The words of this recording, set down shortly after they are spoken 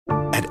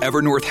At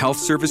Evernorth Health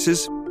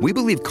Services, we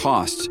believe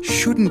costs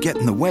shouldn't get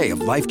in the way of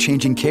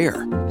life-changing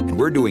care, and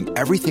we're doing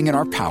everything in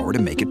our power to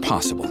make it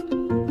possible.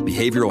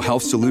 Behavioral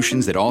health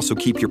solutions that also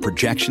keep your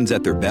projections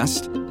at their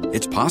best?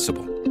 It's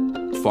possible.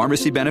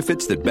 Pharmacy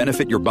benefits that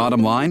benefit your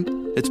bottom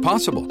line? It's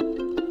possible.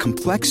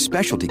 Complex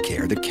specialty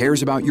care that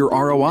cares about your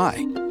ROI?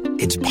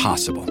 It's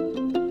possible.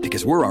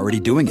 Because we're already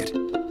doing it.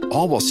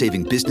 All while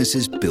saving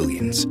businesses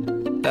billions.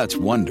 That's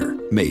Wonder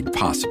made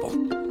possible.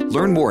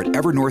 Learn more at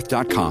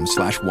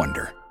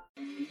evernorth.com/wonder.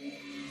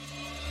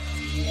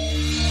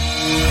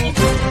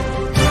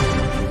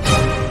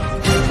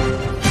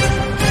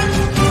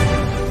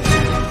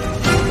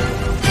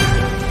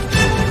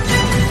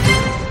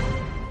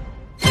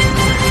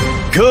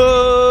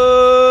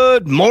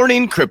 Good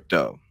morning,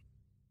 crypto.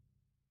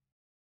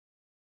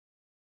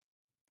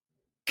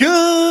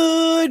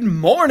 Good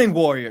morning,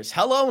 warriors.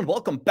 Hello, and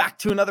welcome back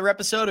to another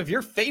episode of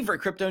your favorite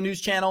crypto news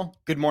channel,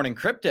 Good Morning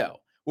Crypto,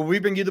 where we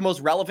bring you the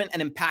most relevant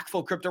and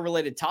impactful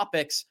crypto-related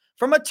topics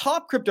from a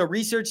top crypto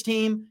research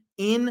team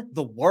in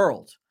the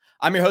world.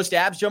 I'm your host,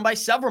 Abs, joined by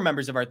several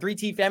members of our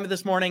 3T family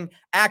this morning.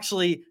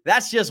 Actually,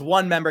 that's just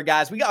one member,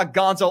 guys. We got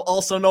Gonzo,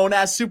 also known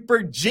as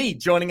Super G,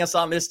 joining us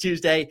on this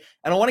Tuesday.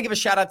 And I want to give a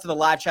shout out to the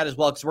live chat as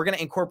well, because we're going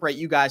to incorporate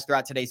you guys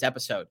throughout today's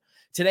episode.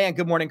 Today on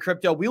Good Morning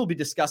Crypto, we will be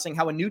discussing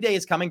how a new day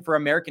is coming for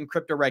American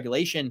crypto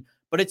regulation,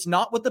 but it's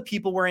not what the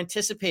people were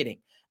anticipating,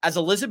 as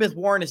Elizabeth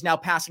Warren is now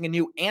passing a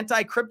new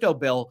anti-crypto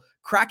bill,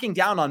 cracking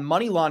down on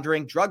money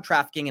laundering, drug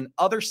trafficking, and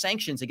other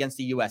sanctions against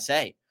the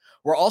USA.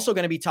 We're also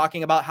going to be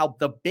talking about how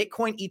the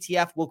Bitcoin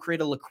ETF will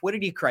create a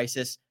liquidity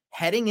crisis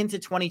heading into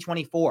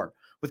 2024.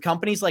 With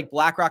companies like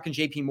BlackRock and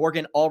JP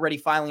Morgan already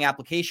filing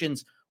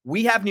applications,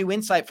 we have new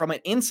insight from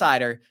an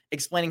insider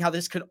explaining how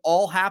this could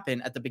all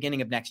happen at the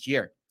beginning of next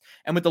year.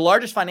 And with the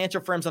largest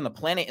financial firms on the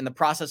planet in the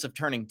process of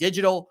turning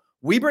digital,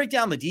 we break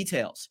down the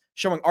details,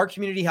 showing our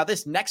community how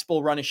this next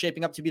bull run is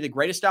shaping up to be the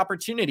greatest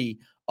opportunity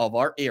of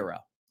our era.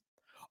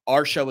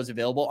 Our show is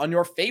available on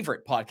your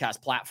favorite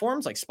podcast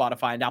platforms like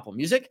Spotify and Apple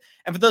Music.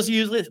 And for those of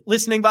you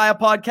listening via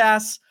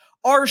podcasts,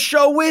 our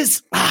show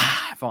is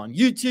live on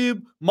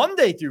YouTube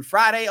Monday through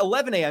Friday,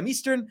 11 a.m.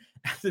 Eastern,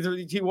 at the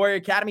 3T Warrior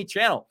Academy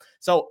channel.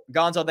 So,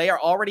 Gonzo, they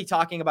are already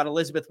talking about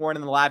Elizabeth Warren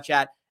in the live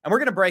chat, and we're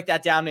going to break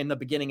that down in the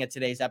beginning of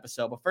today's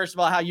episode. But first of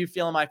all, how you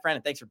feeling, my friend?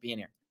 And thanks for being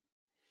here.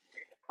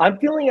 I'm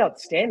feeling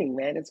outstanding,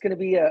 man. It's going to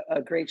be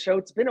a great show.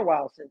 It's been a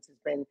while since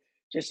it's been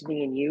just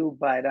me and you,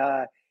 but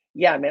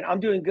yeah, man, I'm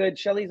doing good.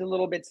 Shelly's a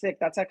little bit sick.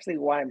 That's actually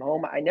why I'm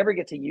home. I never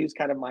get to use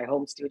kind of my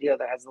home studio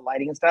that has the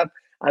lighting and stuff.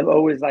 I'm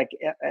always like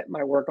at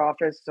my work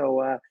office.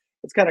 So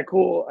it's kind of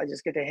cool. I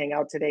just get to hang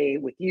out today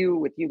with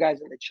you guys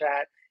in the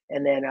chat.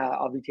 And then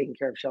I'll be taking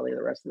care of Shelly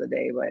the rest of the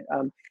day. But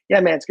yeah,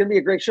 man, it's going to be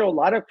a great show. A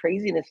lot of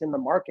craziness in the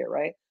market,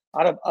 right? A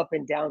lot of up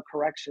and down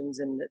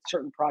corrections and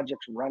certain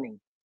projects running.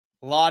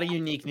 A lot of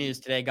unique news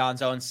today,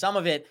 Gonzo. And some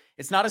of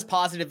it's not as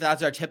positive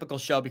as our typical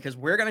show, because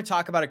we're going to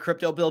talk about a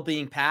crypto bill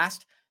being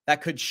passed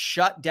that could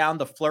shut down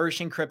the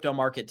flourishing crypto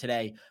market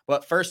today.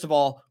 But first of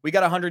all, we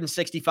got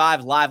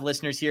 165 live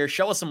listeners here.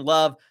 Show us some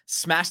love.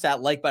 Smash that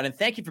like button. And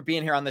thank you for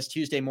being here on this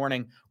Tuesday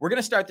morning. We're going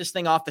to start this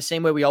thing off the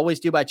same way we always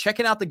do, by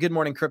checking out the Good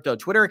Morning Crypto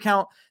Twitter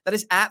account. That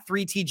is at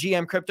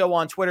 3TGM Crypto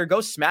on Twitter. Go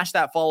smash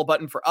that follow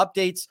button for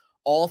updates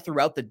all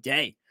throughout the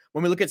day.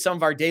 When we look at some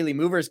of our daily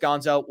movers,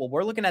 Gonzo, well,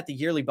 we're looking at the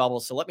yearly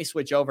bubbles. So let me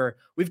switch over.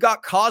 We've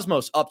got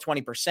Cosmos up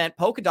 20%,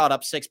 Polkadot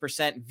up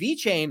 6%,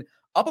 VeChain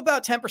up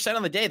about 10%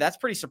 on the day. That's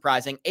pretty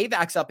surprising.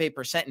 AVAX up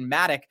 8%, and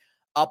Matic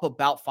up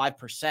about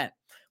 5%.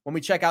 When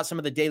we check out some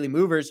of the daily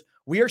movers,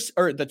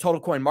 the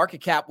total coin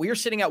market cap, we are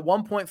sitting at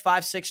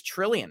 1.56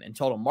 trillion in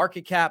total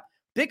market cap.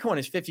 Bitcoin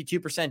is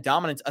 52%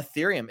 dominance.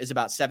 Ethereum is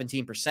about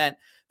 17%.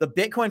 The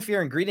Bitcoin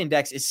Fear and Greed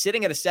Index is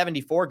sitting at a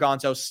 74,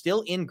 Gonzo,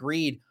 still in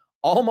greed,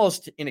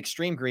 almost in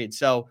extreme greed.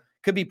 So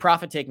could be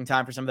profit-taking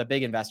time for some of the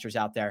big investors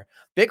out there.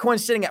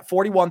 Bitcoin's sitting at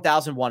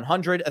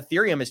 41,100.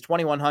 Ethereum is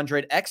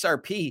 2,100.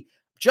 XRP,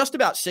 just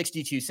about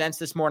 62 cents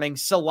this morning.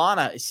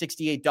 Solana is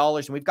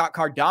 $68. And we've got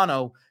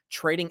Cardano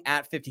trading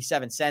at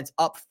 57 cents,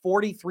 up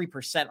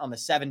 43% on the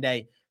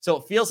 7-day. So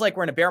it feels like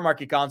we're in a bear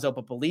market, Gonzo,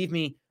 but believe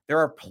me, there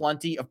are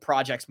plenty of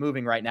projects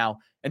moving right now.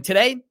 And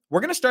today,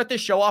 we're going to start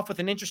this show off with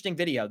an interesting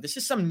video. This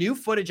is some new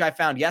footage I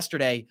found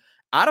yesterday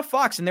out of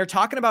Fox, and they're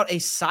talking about a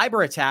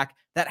cyber attack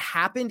that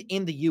happened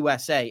in the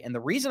USA. And the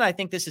reason I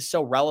think this is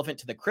so relevant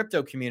to the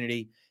crypto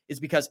community is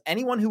because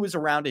anyone who was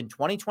around in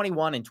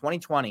 2021 and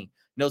 2020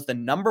 knows the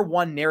number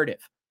one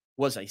narrative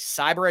was a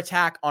cyber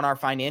attack on our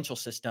financial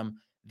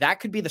system. That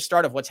could be the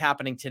start of what's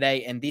happening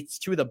today. And it's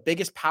two of the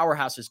biggest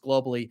powerhouses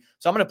globally.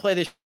 So I'm going to play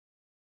this.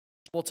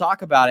 We'll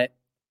talk about it.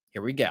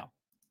 Here we go.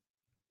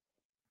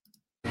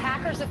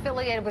 Hackers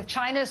affiliated with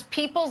China's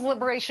People's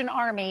Liberation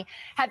Army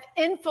have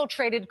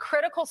infiltrated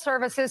critical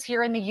services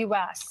here in the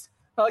U.S.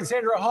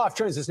 Alexandra Hoff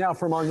joins us now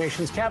from our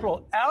nation's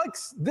capital.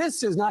 Alex,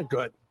 this is not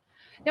good.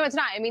 No, it's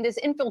not. I mean, this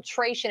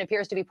infiltration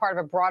appears to be part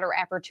of a broader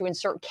effort to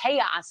insert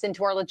chaos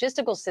into our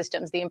logistical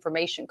systems. The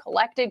information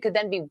collected could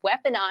then be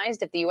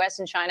weaponized if the U.S.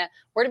 and China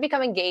were to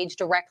become engaged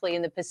directly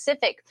in the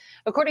Pacific.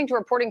 According to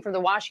reporting from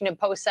the Washington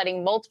Post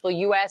citing multiple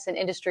U.S. and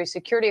industry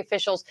security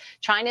officials,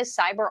 China's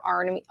cyber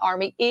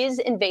army is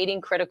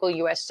invading critical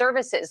U.S.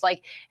 services,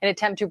 like an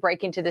attempt to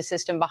break into the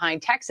system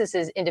behind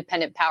Texas's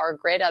independent power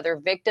grid. Other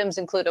victims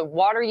include a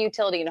water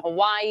utility in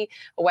Hawaii,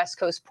 a West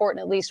Coast port, and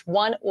at least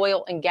one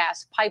oil and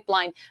gas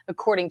pipeline,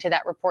 according to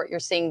that report you're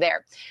seeing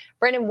there.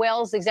 Brendan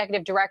Wells,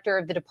 executive director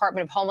of the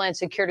Department of Homeland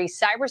Security's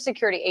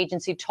cybersecurity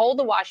agency, told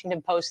the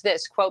Washington Post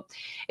this, quote,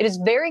 "It is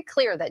very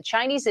clear that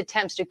Chinese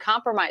attempts to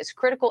compromise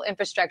critical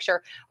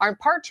infrastructure are in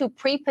part to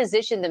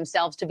pre-position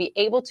themselves to be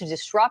able to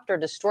disrupt or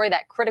destroy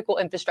that critical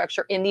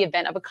infrastructure in the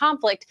event of a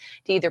conflict,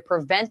 to either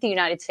prevent the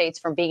United States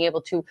from being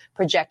able to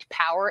project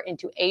power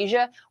into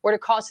Asia or to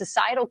cause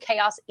societal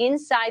chaos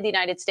inside the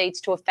United States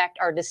to affect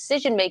our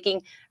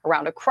decision-making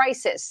around a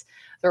crisis."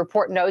 The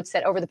report notes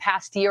that over the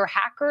past year,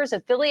 hackers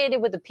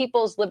affiliated with the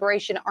People's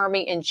Liberation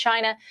Army in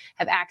China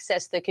have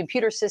accessed the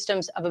computer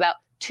systems of about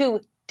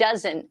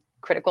 24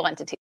 critical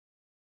entities.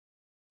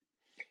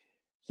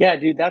 Yeah,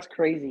 dude, that's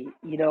crazy.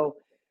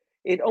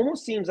 It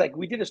almost seems like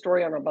we did a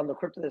story on Bundle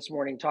Crypto this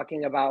morning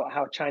talking about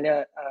how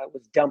China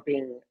was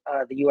dumping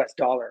the US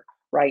dollar,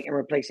 right, and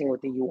replacing it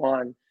with the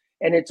yuan.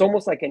 And it's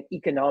almost like an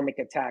economic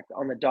attack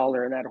on the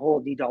dollar and that whole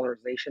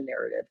de-dollarization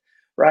narrative,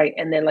 right?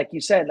 And then, like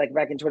you said, like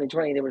back in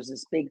 2020, there was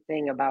this big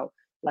thing about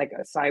like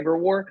a cyber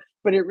war.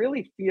 But it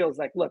really feels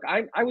like, look,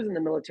 I was in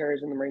the military, I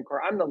was in the Marine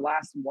Corps. I'm the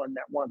last one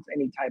that wants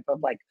any type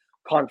of like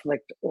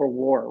conflict or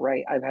war,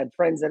 right? I've had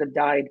friends that have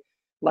died.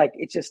 Like,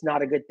 it's just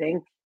not a good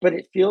thing. But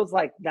it feels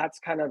like that's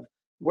kind of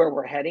where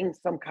we're heading,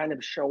 some kind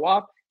of show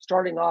off,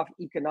 starting off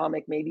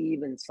economic, maybe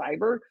even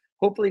cyber.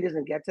 Hopefully it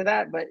doesn't get to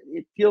that, but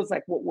it feels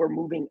like what we're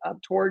moving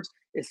up towards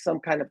is some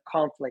kind of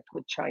conflict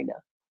with China.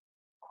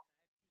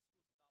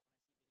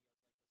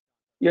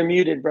 You're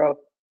muted, bro.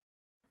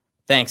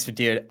 Thanks,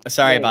 dude.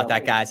 Sorry There you about go.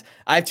 that, guys.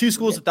 I have two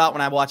schools of thought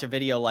when I watch a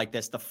video like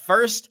this. The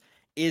first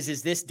is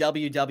this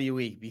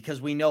WWE?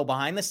 Because we know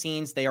behind the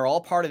scenes, they are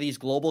all part of these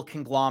global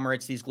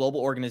conglomerates, these global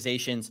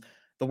organizations,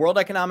 the World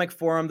Economic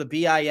Forum, the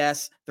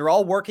BIS, they're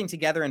all working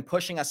together and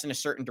pushing us in a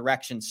certain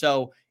direction.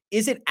 So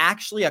is it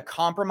actually a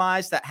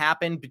compromise that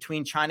happened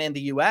between China and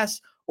the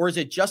US, or is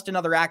it just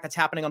another act that's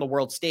happening on the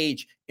world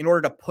stage in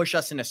order to push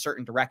us in a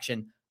certain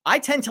direction? I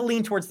tend to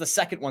lean towards the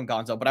second one,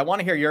 Gonzo, but I want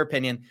to hear your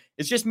opinion.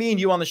 It's just me and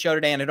you on the show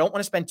today, and I don't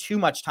want to spend too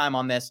much time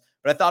on this,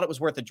 but I thought it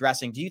was worth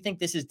addressing. Do you think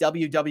this is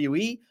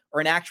WWE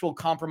or an actual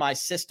compromise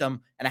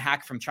system and a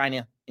hack from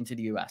China into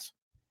the US?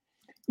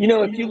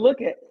 If you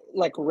look at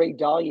like Ray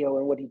Dalio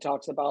and what he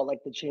talks about, like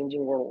the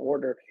changing world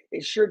order,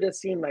 it sure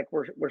does seem like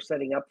we're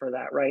setting up for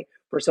that, right?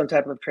 For some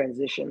type of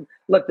transition.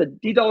 Look, the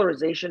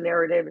de-dollarization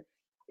narrative,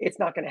 it's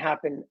not going to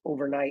happen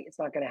overnight. It's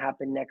not going to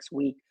happen next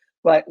week.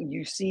 But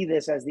you see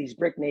this as these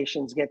BRIC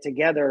nations get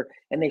together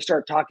and they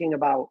start talking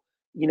about,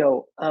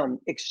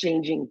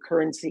 exchanging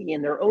currency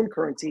in their own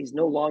currencies,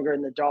 no longer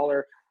in the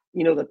dollar.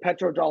 The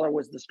petrodollar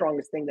was the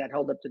strongest thing that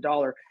held up the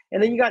dollar.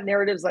 And then you got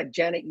narratives like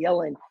Janet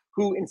Yellen,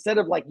 who instead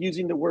of like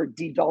using the word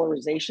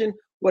de-dollarization,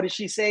 what does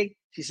she say?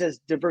 She says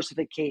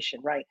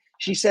diversification, right?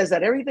 She says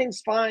that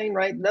everything's fine,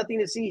 right? Nothing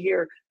to see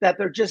here, that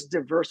they're just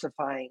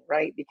diversifying,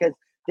 right? Because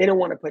they don't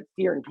want to put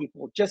fear in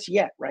people just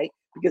yet, right?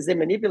 Because they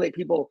manipulate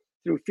people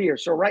through fear.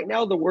 So right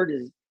now the word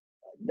is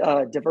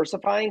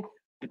diversifying.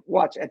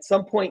 Watch, at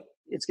some point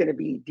it's going to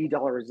be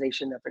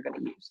de-dollarization that they're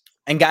going to use.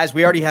 And guys,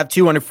 we already have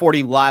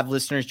 240 live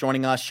listeners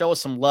joining us. Show us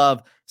some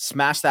love.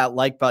 Smash that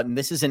like button.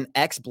 This is an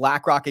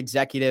ex-BlackRock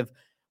executive.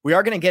 We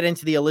are going to get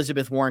into the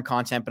Elizabeth Warren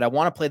content, but I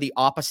want to play the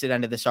opposite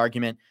end of this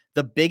argument.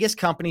 The biggest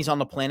companies on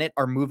the planet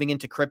are moving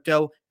into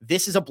crypto.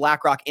 This is a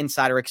BlackRock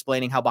insider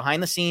explaining how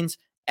behind the scenes,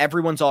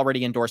 everyone's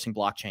already endorsing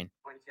blockchain.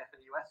 ETF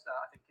in the US,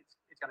 I think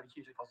it's going to be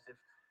hugely positive.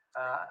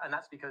 And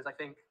that's because I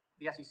think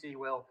the SEC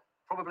will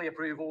probably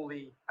approve all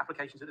the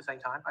applications at the same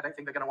time. I don't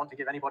think they're going to want to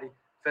give anybody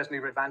first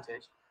mover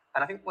advantage.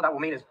 And I think what that will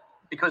mean is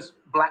because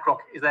BlackRock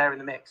is there in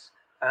the mix,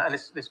 and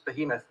this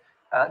behemoth,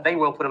 they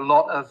will put a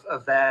lot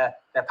of their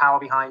power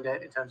behind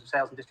it in terms of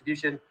sales and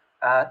distribution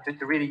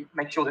to really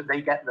make sure that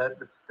they get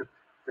the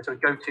sort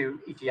of go-to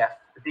ETF,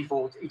 the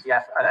default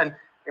ETF.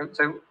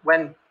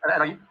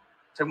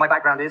 So my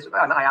background is,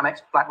 and I am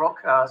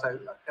ex-BlackRock, so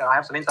I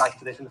have some insight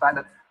into this, in the fact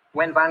that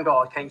when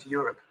Vanguard came to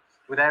Europe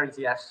with their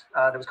ETFs,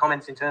 there was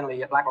comments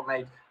internally at BlackRock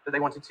made that they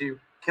wanted to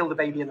kill the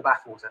baby in the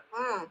bathwater.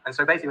 And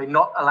so basically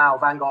not allow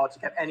Vanguard to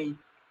get any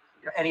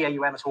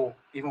AUM at all,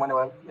 even when they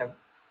were,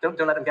 don't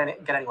let them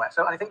get anywhere.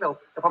 So I think they'll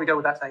probably go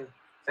with that same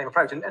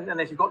approach.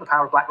 And if you've got the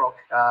power of BlackRock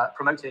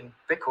promoting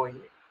Bitcoin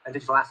and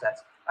digital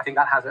assets, I think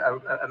that has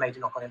a major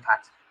knock-on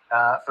impact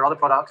for other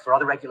products, for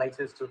other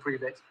regulators to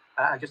approve it,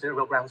 and just a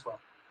real groundswell.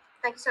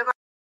 Thank you so much.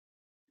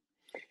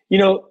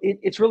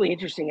 It's really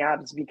interesting,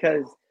 Abs,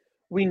 because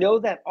we know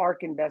that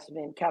ARK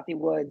Investment, Kathy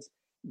Woods,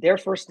 they're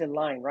first in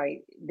line,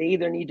 right? They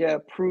either need to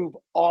approve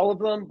all of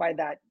them by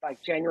that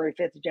like January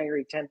 5th to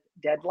January 10th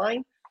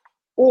deadline,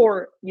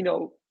 Or,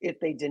 if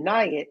they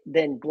deny it,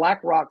 then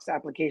BlackRock's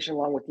application,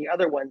 along with the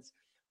other ones,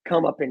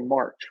 come up in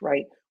March,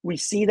 right? We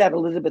see that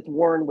Elizabeth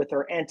Warren with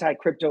her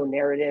anti-crypto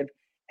narrative,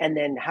 and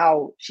then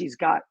how she's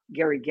got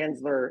Gary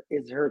Gensler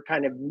is her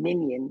kind of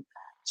minion.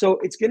 So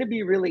it's going to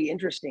be really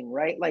interesting,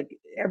 right? Like,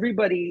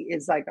 everybody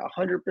is like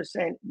 100%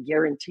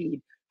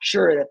 guaranteed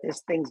sure that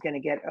this thing's going to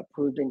get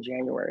approved in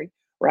January,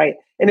 right?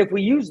 And if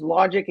we use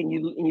logic and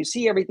you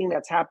see everything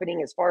that's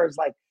happening as far as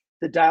like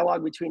the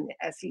dialogue between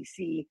the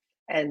SEC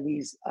and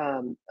these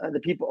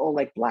the people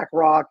like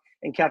BlackRock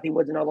and Kathy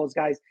Woods and all those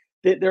guys,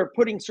 they're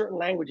putting certain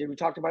language, and we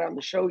talked about it on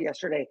the show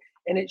yesterday,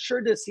 and it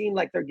sure does seem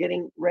like they're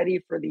getting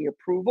ready for the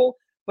approval.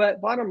 But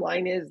bottom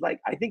line is, like,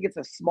 I think it's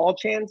a small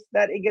chance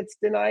that it gets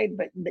denied,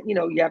 but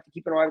you have to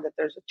keep in mind that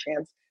there's a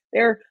chance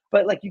there.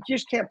 But like, you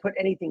just can't put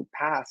anything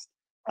past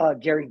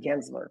Gary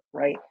Gensler,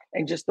 right?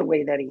 And just the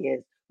way that he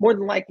is, more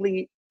than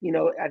likely,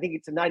 I think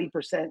it's a 90%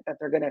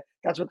 that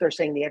that's what they're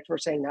saying. The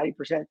experts saying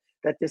 90%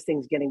 that this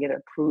thing's going to get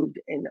approved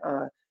in,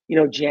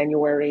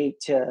 January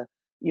to,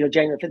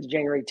 January 5th to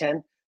January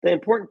 10th. The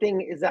important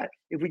thing is that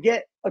if we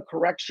get a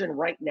correction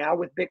right now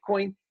with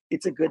Bitcoin,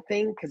 it's a good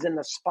thing, because then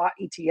the spot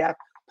ETF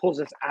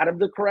pulls us out of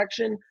the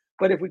correction.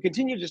 But if we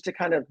continue just to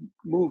kind of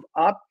move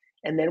up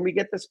and then we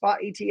get the spot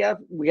ETF,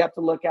 we have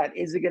to look at,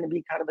 is it going to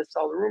be kind of a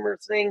sell the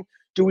rumors thing?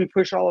 Do we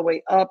push all the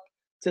way up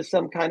to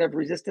some kind of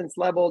resistance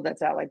level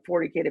that's at like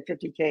 40K to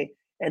 50K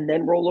and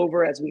then roll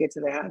over as we get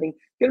to the halving?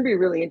 It's going to be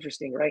really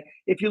interesting, right?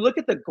 If you look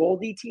at the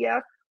gold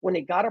ETF, when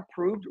it got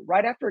approved,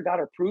 right after it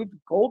got approved,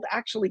 gold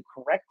actually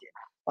corrected.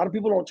 A lot of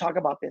people don't talk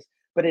about this,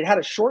 but it had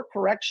a short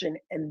correction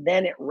and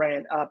then it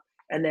ran up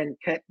and then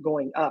kept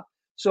going up.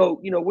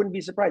 So, wouldn't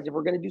be surprised if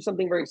we're going to do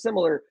something very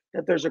similar,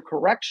 that there's a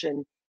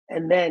correction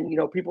and then,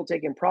 people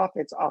taking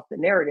profits off the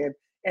narrative,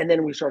 and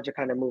then we start to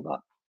kind of move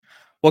up.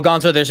 Well,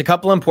 Gonzo, there's a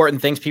couple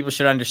important things people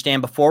should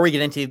understand before we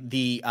get into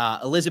the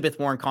Elizabeth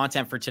Warren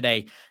content for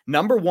today.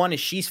 Number one is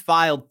she's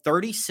filed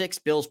 36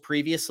 bills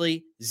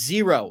previously.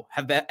 0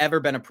 have ever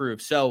been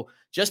approved. So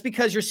just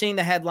because you're seeing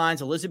the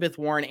headlines, Elizabeth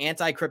Warren,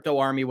 anti-crypto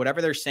army,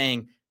 whatever they're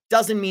saying,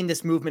 doesn't mean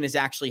this movement is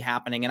actually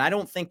happening. And I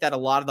don't think that a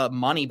lot of the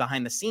money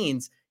behind the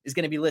scenes is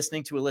going to be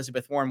listening to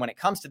Elizabeth Warren when it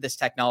comes to this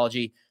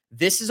technology.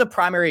 This is a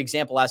primary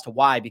example as to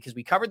why, because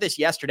we covered this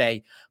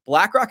yesterday.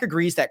 BlackRock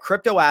agrees that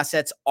crypto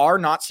assets are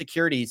not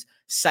securities,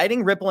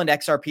 citing Ripple and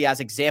XRP as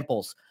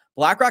examples.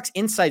 BlackRock's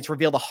insights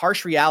reveal the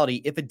harsh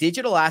reality. If a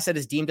digital asset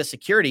is deemed a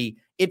security,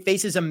 it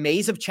faces a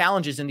maze of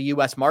challenges in the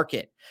U.S.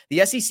 market.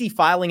 The SEC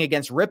filing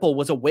against Ripple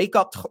was a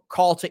wake-up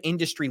call to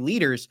industry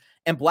leaders,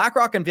 and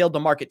BlackRock unveiled the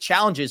market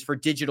challenges for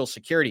digital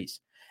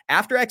securities.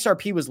 After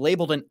XRP was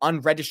labeled an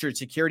unregistered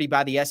security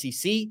by the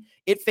SEC,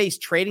 it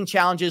faced trading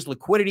challenges,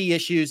 liquidity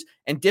issues,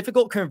 and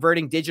difficult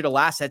converting digital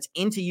assets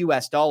into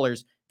US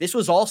dollars. This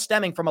was all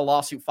stemming from a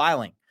lawsuit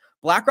filing.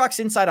 BlackRock's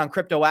insight on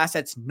crypto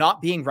assets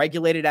not being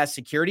regulated as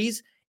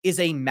securities is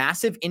a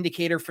massive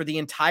indicator for the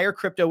entire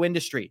crypto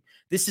industry.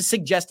 This is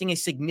suggesting a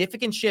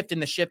significant shift in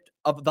the shift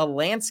of the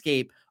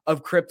landscape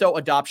of crypto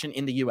adoption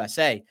in the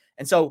USA.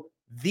 And so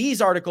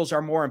these articles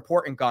are more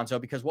important, Gonzo,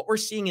 because what we're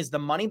seeing is the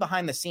money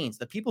behind the scenes.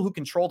 The people who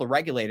control the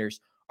regulators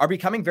are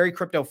becoming very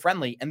crypto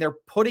friendly, and they're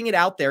putting it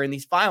out there in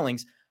these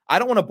filings. I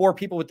don't want to bore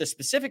people with the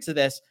specifics of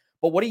this,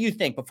 but what do you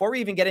think? Before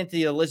we even get into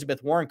the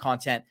Elizabeth Warren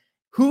content,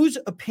 whose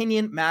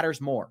opinion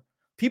matters more?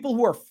 People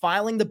who are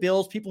filing the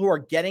bills, people who are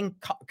getting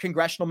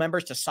congressional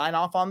members to sign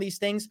off on these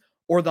things,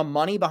 or the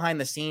money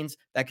behind the scenes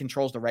that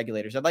controls the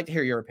regulators? I'd like to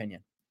hear your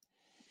opinion.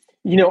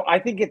 I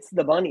think it's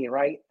the money,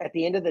 right? At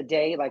the end of the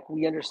day, like,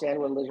 we understand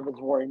what Elizabeth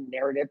Warren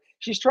narrative.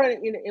 She's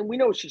trying to, and we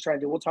know what she's trying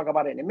to do. We'll talk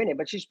about it in a minute,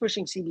 but she's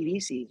pushing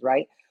CBDCs,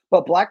 right?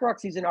 But BlackRock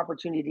sees an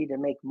opportunity to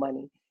make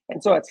money.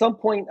 And so at some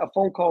point, a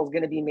phone call is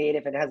going to be made,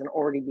 if it hasn't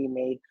already been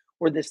made,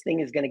 where this thing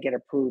is going to get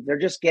approved. They're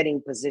just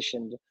getting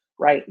positioned,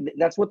 right?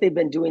 That's what they've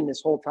been doing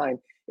this whole time,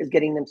 is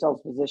getting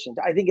themselves positioned.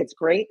 I think it's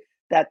great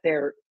that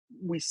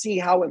we see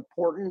how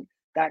important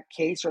that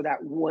case or that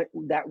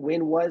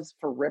win was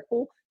for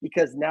Ripple,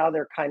 because now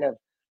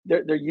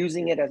they're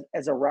using it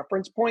as a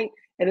reference point.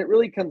 And it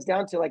really comes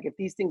down to, like, if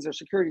these things are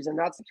securities and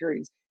not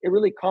securities, it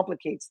really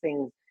complicates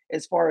things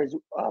as far as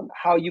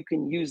how you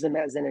can use them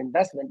as an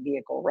investment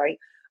vehicle, right?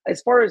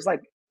 As far as,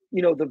 like,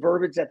 the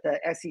verbiage that the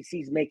SEC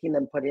is making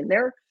them put in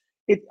there,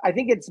 I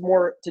think it's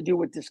more to do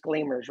with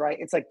disclaimers, right?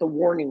 It's like the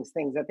warnings,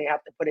 things that they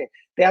have to put in.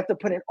 They have to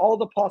put in all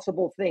the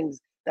possible things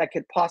that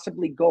could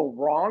possibly go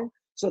wrong,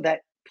 so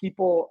that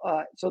people,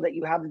 so that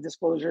you have the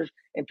disclosures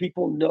and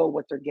people know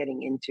what they're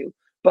getting into.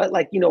 But,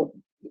 like,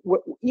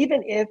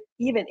 even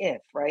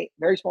if, right,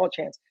 very small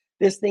chance,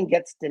 this thing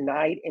gets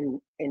denied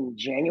in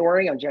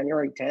January, on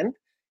January 10th,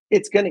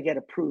 it's going to get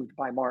approved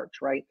by March,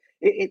 right?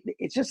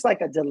 It's just like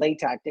a delay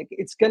tactic.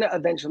 It's going to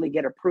eventually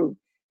get approved,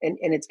 and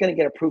it's going to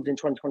get approved in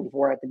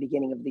 2024 at the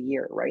beginning of the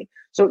year, right?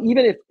 So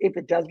even if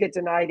it does get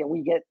denied and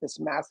we get this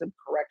massive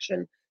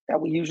correction that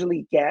we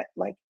usually get,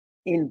 like,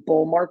 in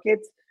bull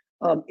markets,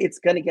 it's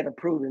going to get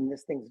approved and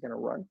this thing's going to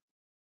run.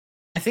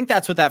 I think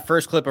that's what that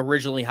first clip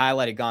originally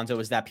highlighted, Gonzo,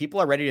 is that people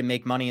are ready to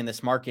make money in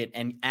this market.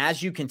 And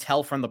as you can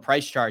tell from the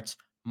price charts,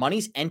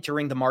 money's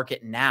entering the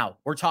market now.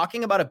 We're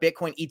talking about a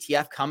Bitcoin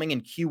ETF coming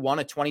in Q1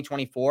 of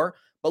 2024,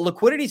 but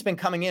liquidity's been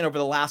coming in over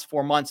the last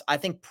 4 months. I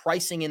think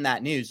pricing in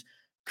that news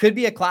could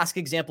be a classic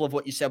example of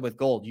what you said with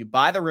gold. You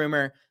buy the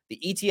rumor, the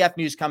ETF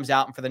news comes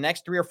out, and for the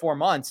next 3 or 4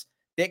 months,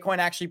 Bitcoin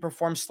actually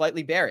performs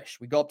slightly bearish.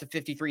 We go up to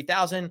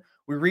 53,000,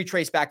 we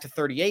retrace back to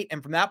 38,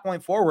 and from that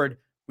point forward,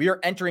 we are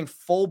entering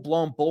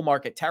full-blown bull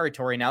market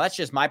territory. Now, that's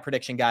just my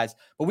prediction, guys,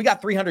 but we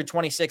got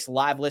 326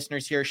 live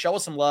listeners here. Show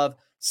us some love,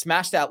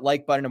 smash that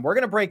like button, and we're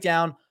going to break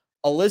down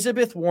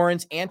Elizabeth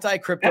Warren's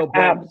anti-crypto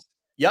bill.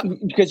 Yep.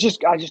 Because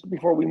just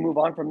before we move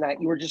on from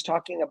that, you were just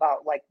talking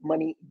about like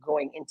money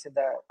coming into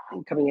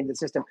the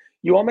system.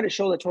 You want me to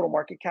show the total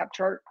market cap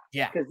chart?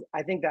 Yeah. Because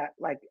I think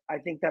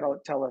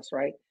that'll tell us,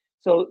 right?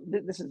 So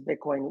this is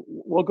Bitcoin.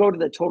 We'll go to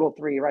the total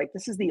 3, right?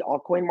 This is the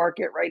altcoin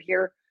market right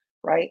here,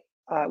 right?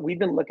 We've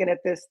been looking at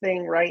this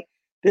thing, right?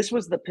 This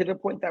was the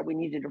pivot point that we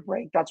needed to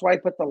break. That's why I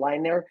put the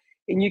line there.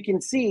 And you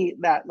can see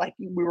that like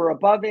we were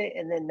above it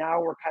and then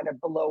now we're kind of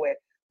below it.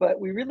 But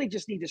we really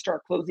just need to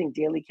start closing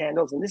daily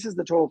candles. And this is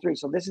the total 3.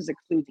 So this is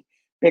excluding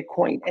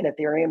Bitcoin and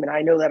Ethereum. And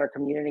I know that our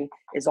community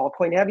is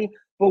altcoin heavy.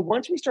 But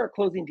once we start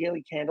closing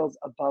daily candles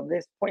above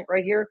this point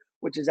right here,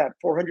 which is at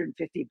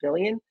 450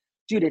 billion,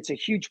 dude, it's a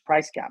huge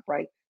price gap,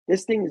 right?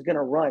 This thing is going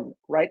to run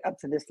right up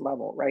to this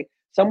level, right?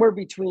 Somewhere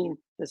between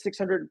the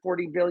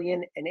 640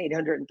 billion and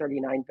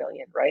 839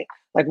 billion, right?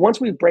 Like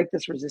once we break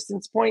this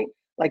resistance point,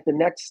 like the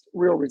next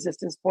real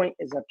resistance point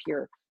is up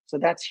here. So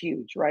that's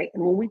huge, right?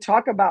 And when we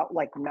talk about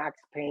like max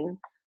pain,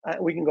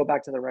 we can go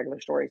back to the regular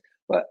stories,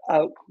 but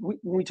when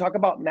we talk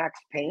about max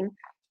pain,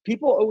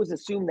 people always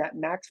assume that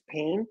max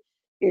pain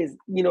is,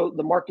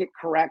 the market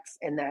corrects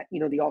and that,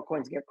 the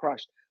altcoins get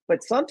crushed.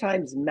 But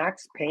sometimes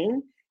max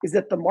pain is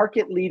that the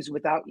market leaves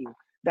without you.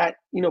 That,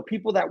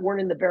 people that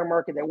weren't in the bear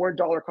market, that weren't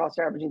dollar cost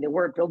averaging, they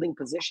weren't building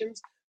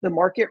positions, the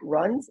market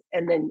runs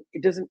and then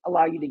it doesn't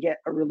allow you to get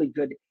a really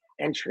good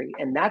entry.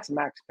 And that's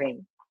max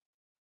pain.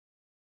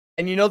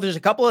 And there's a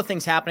couple of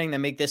things happening that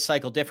make this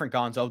cycle different,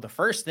 Gonzo. The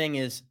first thing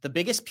is the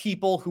biggest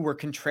people who were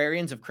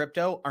contrarians of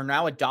crypto are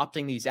now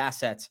adopting these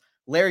assets.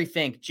 Larry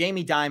Fink,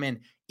 Jamie Dimon,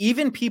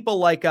 even people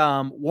like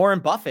Warren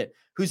Buffett,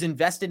 who's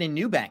invested in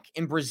Nubank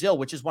in Brazil,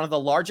 which is one of the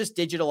largest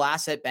digital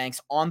asset banks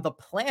on the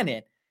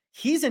planet.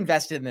 He's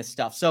invested in this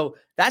stuff. So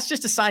that's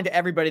just a sign to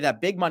everybody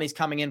that big money's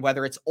coming in,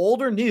 whether it's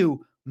old or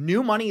new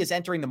money is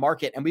entering the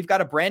market. And we've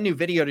got a brand new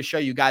video to show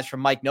you guys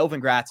from Mike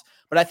Novogratz.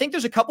 But I think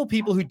there's a couple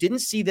people who didn't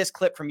see this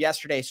clip from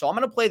yesterday. So I'm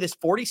going to play this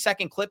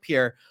 40-second clip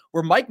here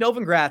where Mike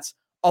Novogratz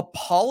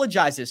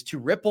apologizes to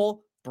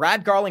Ripple,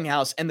 Brad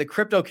Garlinghouse, and the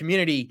crypto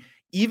community,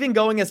 even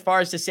going as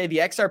far as to say the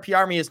XRP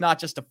army is not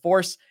just a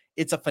force,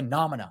 it's a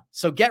phenomena.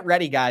 So get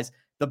ready, guys.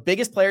 The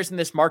biggest players in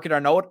this market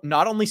are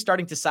not only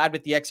starting to side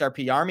with the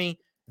XRP army,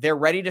 they're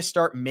ready to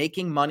start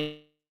making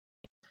money.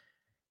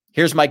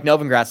 Here's Mike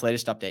Novengratz's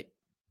latest update.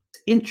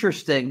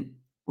 Interesting.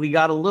 We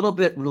got a little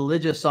bit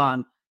religious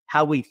on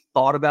how we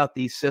thought about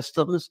these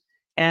systems.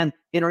 And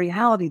in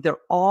reality, they're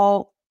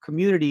all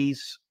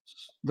communities.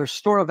 They're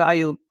store of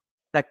value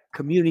that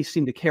communities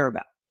seem to care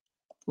about.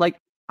 Like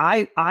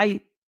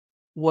I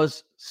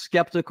was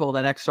skeptical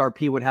that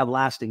XRP would have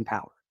lasting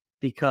power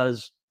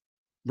because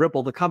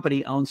Ripple, the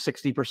company, owns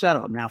 60%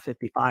 of them, now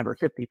 55 or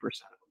 50% of them.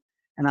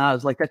 And I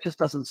was like, that just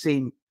doesn't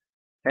seem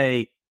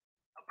a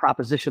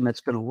proposition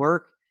that's going to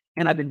work.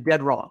 And I've been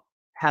dead wrong.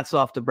 Hats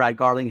off to Brad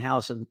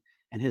Garlinghouse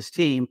and his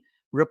team.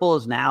 Ripple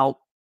is now,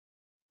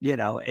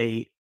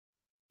 a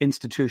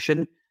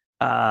institution.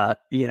 The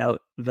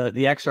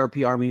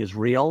XRP army is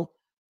real.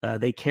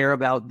 They care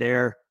about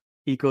their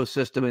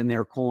ecosystem and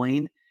their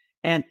coin.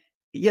 And,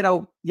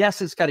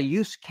 yes, it's got a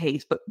use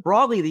case, but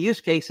broadly the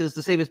use case is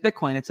the same as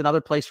Bitcoin. It's another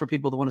place for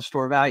people that want to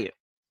store value.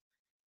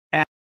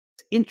 And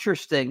it's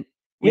interesting.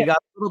 We got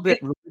a little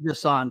bit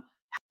religious on.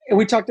 And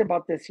we talked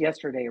about this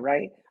yesterday,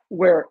 right?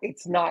 Where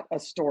it's not a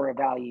store of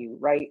value,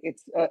 right?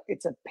 It's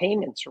a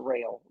payments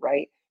rail,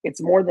 right?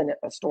 It's more than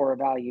a store of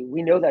value.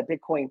 We know that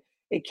Bitcoin,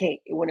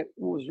 when it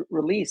was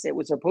released, it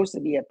was supposed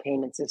to be a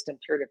payment system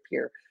peer to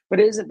peer,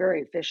 but it isn't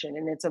very efficient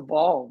and it's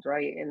evolved,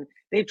 right? And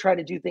they've tried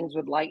to do things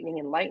with Lightning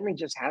and Lightning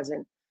just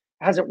hasn't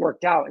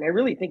worked out. And I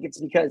really think it's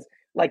because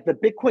like the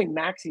Bitcoin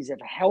maxis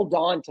have held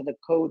on to the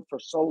code for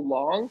so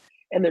long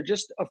and they're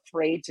just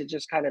afraid to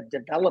just kind of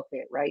develop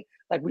it, right?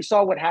 Like we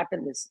saw what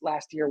happened this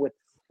last year with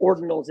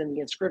ordinals and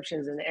the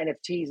inscriptions and the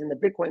NFTs and the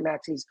Bitcoin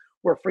maxis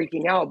were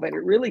freaking out, but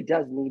it really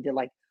does need to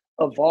like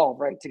evolve,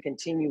 right? To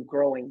continue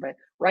growing. But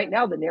right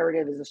now the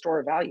narrative is a store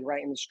of value,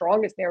 right? And the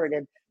strongest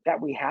narrative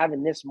that we have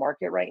in this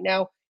market right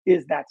now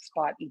is that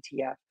spot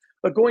ETF.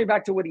 But going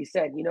back to what he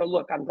said,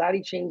 look, I'm glad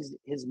he changed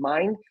his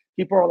mind.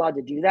 People are allowed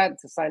to do that.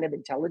 It's a sign of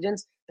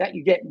intelligence that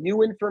you get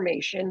new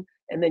information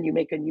and then you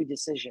make a new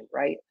decision,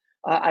 right?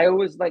 I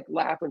always like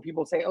laugh when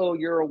people say, oh,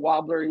 you're a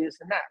wobbler, this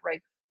and that,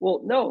 right?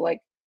 Well, no, like,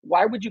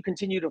 why would you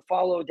continue to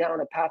follow down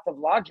a path of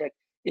logic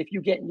if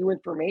you get new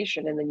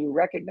information and then you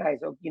recognize,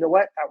 oh, you know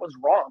what, that was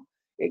wrong.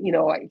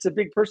 It's a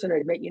big person to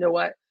admit, you know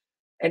what,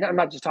 and I'm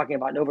not just talking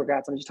about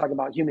Novogratz, I'm just talking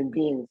about human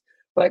beings,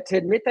 but to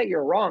admit that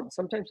you're wrong,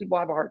 sometimes people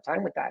have a hard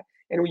time with that.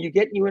 And when you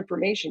get new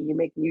information, you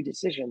make new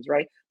decisions,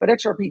 right? But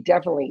XRP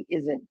definitely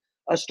isn't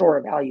a store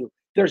of value.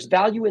 There's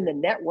value in the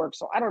network.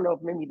 So I don't know if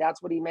maybe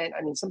that's what he meant.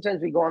 I mean,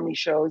 sometimes we go on these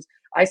shows,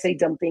 I say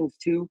dumb things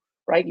too,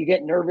 right? You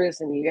get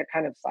nervous and you get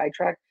kind of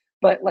sidetracked.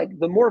 But like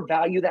the more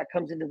value that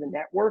comes into the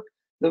network,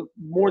 the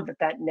more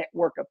that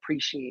network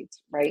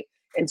appreciates, right?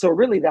 And so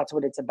really that's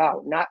what it's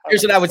about. Not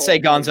Here's what I would say,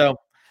 Gonzo.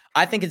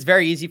 I think it's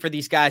very easy for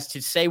these guys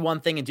to say one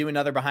thing and do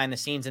another behind the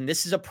scenes. And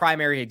this is a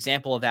primary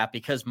example of that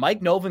because Mike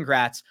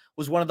Novogratz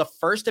was one of the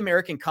first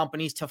American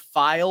companies to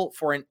file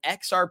for an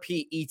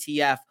XRP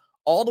ETF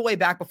all the way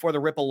back before the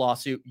Ripple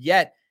lawsuit.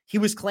 Yet he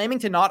was claiming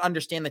to not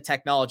understand the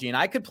technology. And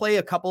I could play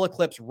a couple of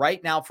clips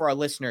right now for our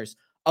listeners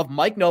of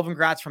Mike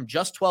Novogratz from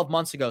just 12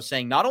 months ago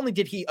saying not only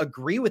did he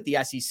agree with the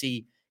SEC,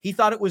 he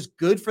thought it was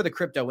good for the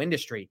crypto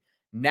industry.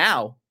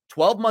 Now,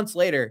 12 months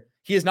later,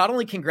 he is not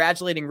only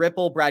congratulating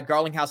Ripple, Brad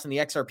Garlinghouse, and the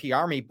XRP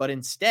army, but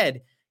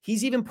instead,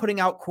 he's even putting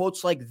out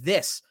quotes like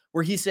this,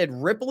 where he said,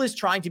 Ripple is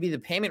trying to be the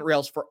payment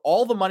rails for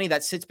all the money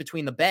that sits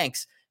between the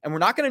banks, and we're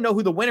not going to know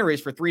who the winner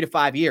is for 3 to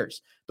 5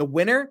 years. The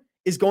winner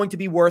is going to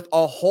be worth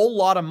a whole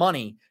lot of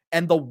money,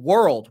 and the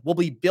world will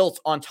be built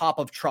on top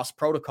of Trust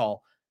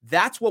Protocol.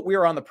 That's what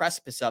we're on the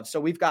precipice of.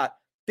 So we've got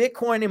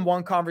Bitcoin in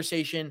one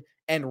conversation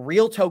and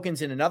real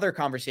tokens in another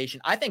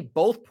conversation. I think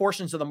both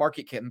portions of the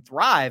market can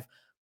thrive,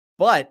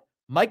 but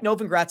Mike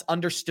Novogratz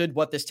understood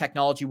what this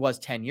technology was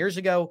 10 years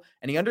ago,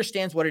 and he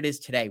understands what it is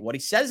today. What he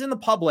says in the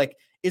public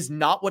is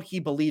not what he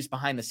believes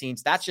behind the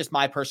scenes. That's just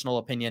my personal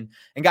opinion.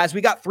 And guys,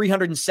 we got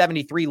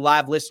 373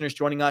 live listeners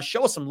joining us.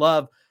 Show us some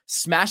love.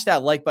 Smash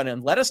that like button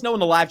and let us know in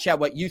the live chat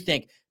what you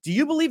think. Do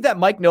you believe that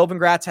Mike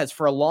Novogratz has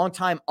for a long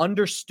time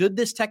understood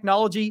this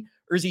technology,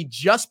 or is he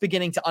just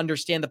beginning to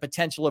understand the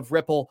potential of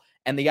Ripple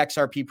and the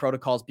XRP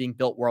protocols being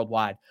built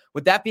worldwide?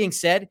 With that being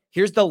said,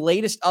 here's the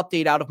latest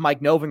update out of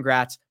Mike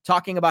Novogratz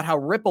talking about how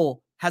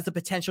Ripple has the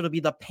potential to be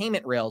the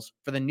payment rails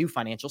for the new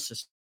financial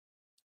system.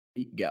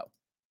 Go.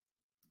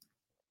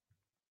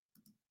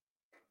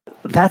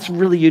 That's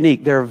really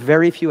unique. There are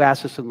very few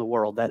assets in the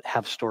world that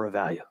have store of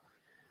value,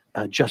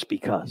 just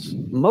because.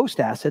 Most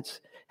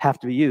assets have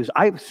to be used.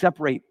 I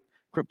separate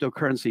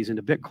cryptocurrencies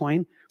into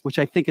Bitcoin, which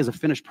I think is a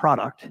finished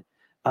product,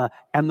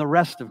 and the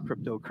rest of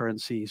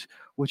cryptocurrencies,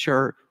 which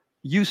are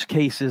use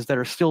cases that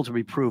are still to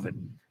be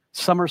proven.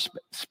 Some are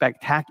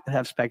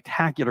have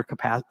spectacular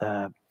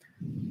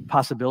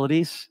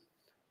possibilities.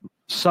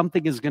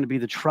 Something is going to be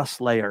the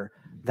trust layer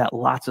that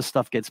lots of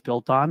stuff gets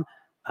built on.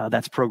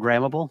 That's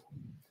programmable.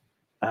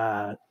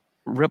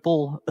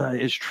 Ripple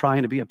is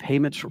trying to be a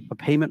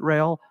payment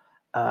rail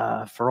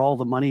for all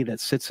the money that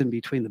sits in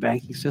between the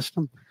banking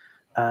system.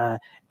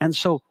 And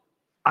so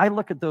I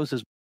look at those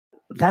as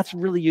that's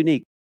really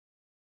unique.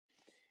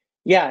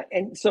 Yeah,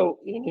 and so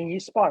you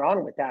spot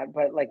on with that,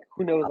 but like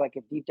who knows, like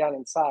if deep down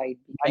inside,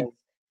 because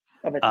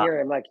of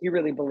Ethereum, like he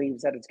really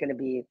believes that it's going to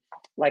be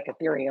like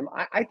Ethereum.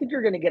 I think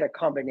you're going to get a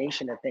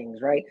combination of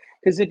things, right?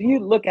 Because if you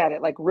look at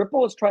it, like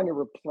Ripple is trying to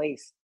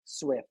replace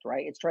Swift,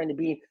 right? It's trying to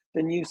be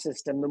the new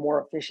system, the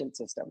more efficient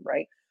system,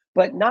 right?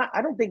 But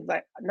I don't think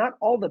that not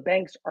all the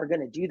banks are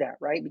going to do that,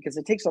 right? Because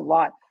it takes a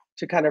lot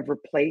to kind of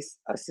replace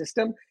a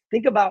system.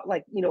 Think about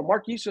like,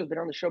 Mark Yusuf has been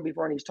on the show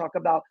before and he's talked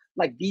about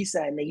like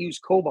Visa and they use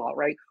Cobalt,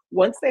 right?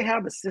 Once they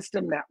have a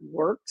system that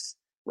works,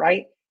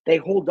 right, they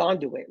hold on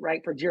to it,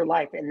 right, for dear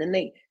life. And then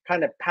they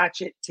kind of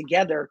patch it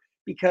together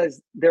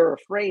because they're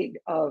afraid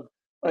of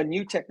a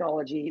new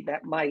technology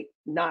that might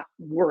not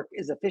work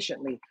as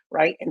efficiently,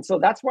 right? And so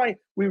that's why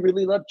we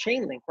really love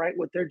Chainlink, right?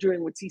 What they're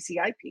doing with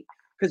CCIP.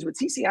 Because with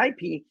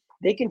CCIP,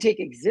 they can take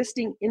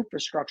existing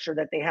infrastructure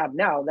that they have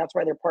now. That's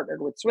why they're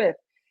partnered with Swift.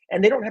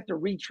 And they don't have to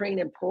retrain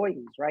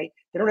employees, right?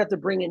 They don't have to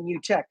bring in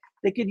new tech.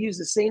 They could use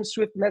the same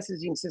Swift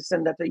messaging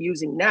system that they're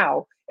using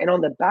now. And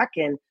on the back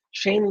end,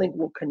 Chainlink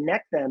will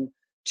connect them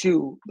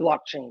to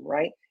blockchain,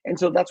 right? And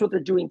so that's what they're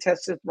doing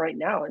tests with right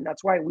now. And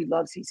that's why we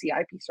love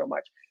CCIP so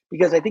much,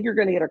 because I think you're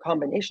going to get a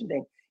combination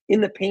thing.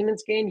 In the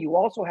payments game, you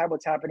also have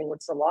what's happening with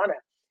Solana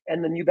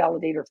and the new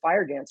validator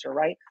FireDancer,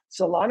 right?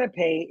 Solana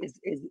Pay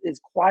is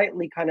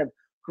quietly kind of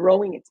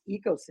growing its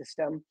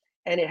ecosystem.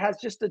 And it has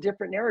just a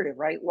different narrative,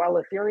 right?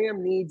 While Ethereum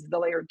needs the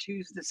layer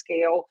 2s to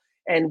scale,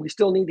 and we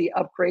still need the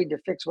upgrade to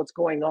fix what's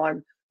going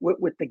on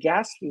with the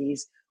gas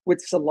fees,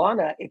 with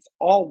Solana, it's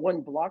all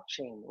one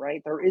blockchain,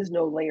 right? There is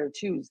no layer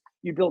 2s.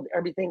 You build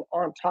everything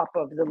on top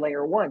of the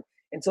layer 1.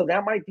 And so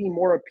that might be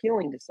more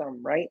appealing to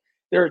some, right?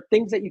 There are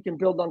things that you can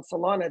build on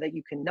Solana that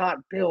you cannot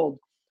build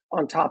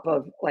on top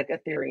of like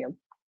Ethereum.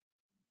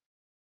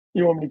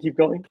 You want me to keep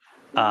going?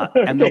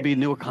 And there'll be a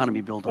new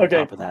economy built on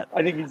top of that.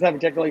 I think he's having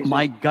technical issues.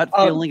 My gut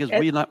feeling is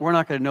we're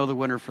not going to know the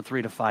winner for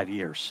 3 to 5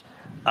 years.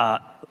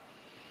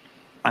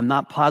 I'm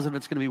not positive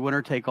it's going to be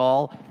winner take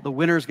all. The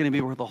winner is going to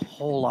be worth a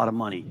whole lot of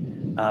money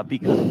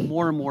because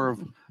more and more of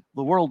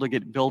the world will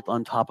get built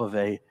on top of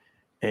a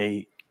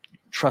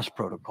trust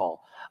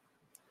protocol.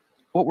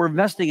 What we're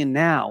investing in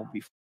now,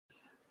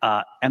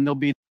 and there'll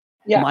be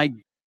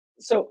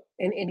So,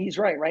 and he's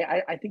right?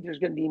 I think there's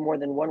going to be more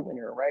than one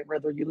winner, right?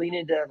 Whether you lean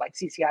into like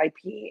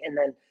CCIP and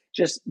then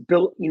just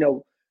build,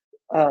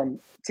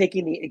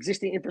 taking the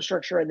existing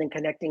infrastructure and then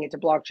connecting it to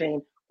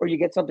blockchain, or you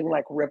get something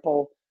like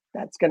Ripple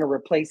that's going to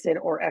replace it,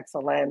 or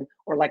XLM,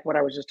 or like what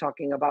I was just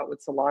talking about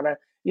with Solana.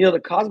 The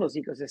Cosmos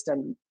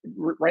ecosystem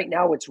right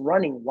now, it's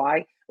running.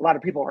 Why? A lot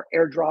of people are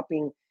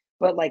airdropping,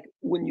 but like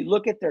when you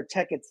look at their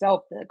tech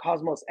itself, the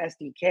Cosmos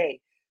SDK,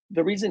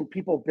 the reason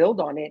people build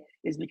on it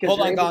is because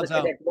they're able to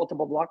connect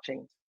multiple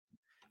blockchains.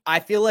 I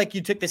feel like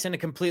you took this in a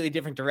completely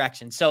different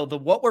direction. So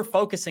what we're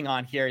focusing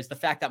on here is the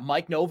fact that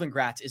Mike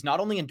Novogratz is not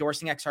only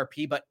endorsing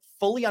XRP, but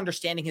fully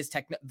understanding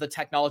the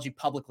technology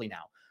publicly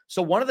now.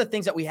 So one of the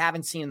things that we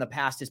haven't seen in the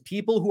past is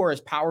people who are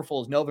as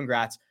powerful as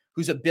Novogratz,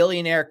 who's a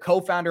billionaire,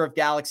 co-founder of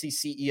Galaxy,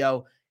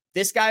 CEO.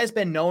 This guy has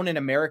been known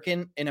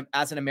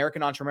as an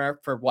American entrepreneur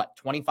for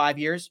 25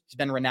 years. He's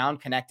been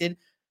renowned, connected.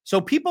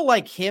 So people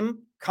like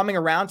him coming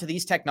around to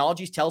these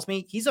technologies tells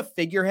me he's a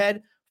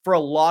figurehead for a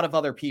lot of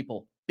other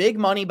people. Big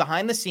money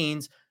behind the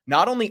scenes,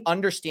 not only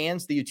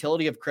understands the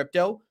utility of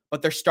crypto,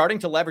 but they're starting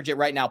to leverage it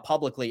right now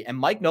publicly. And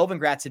Mike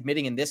Novogratz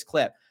admitting in this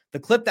clip, the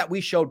clip that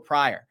we showed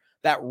prior,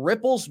 that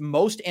Ripple's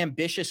most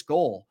ambitious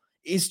goal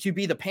is to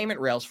be the payment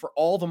rails for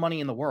all the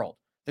money in the world.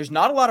 There's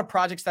not a lot of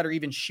projects that are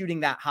even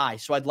shooting that high.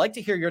 So I'd like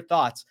to hear your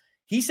thoughts.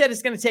 He said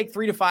it's going to take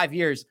 3 to 5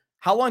 years.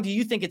 How long do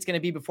you think it's going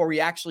to be before we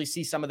actually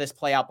see some of this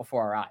play out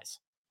before our eyes?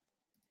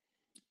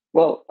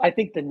 Well, I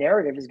think the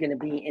narrative is going to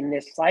be in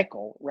this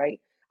cycle, right?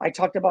 I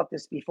talked about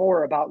this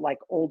before about like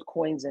old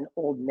coins and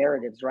old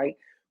narratives, right?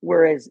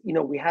 Whereas,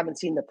 we haven't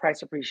seen the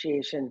price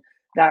appreciation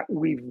that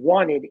we've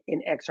wanted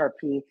in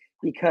XRP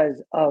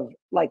because of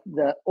like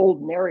the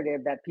old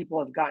narrative that people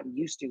have gotten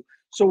used to.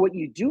 So what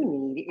you do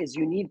need is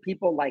you need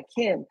people like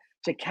him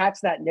to catch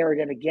that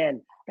narrative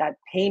again, that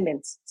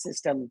payments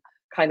system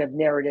kind of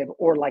narrative,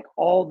 or like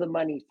all the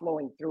money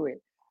flowing through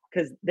it,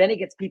 because then it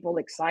gets people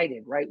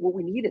excited, right? What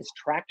we need is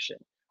traction,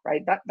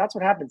 right? That's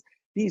what happens.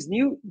 These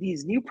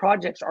new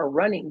projects are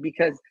running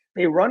because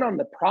they run on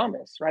the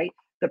promise, right?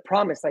 The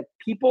promise, like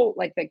people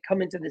like that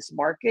come into this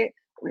market.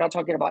 We're not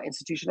talking about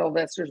institutional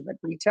investors, but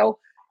retail.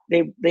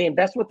 They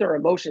invest with their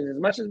emotions.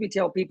 As much as we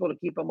tell people to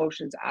keep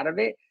emotions out of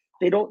it,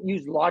 they don't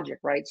use logic,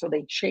 right? So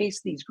they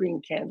chase these green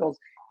candles.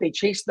 They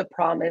chase the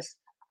promise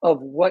of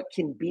what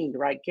can be,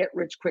 right? Get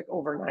rich quick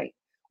overnight,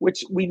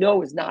 which we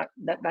know is not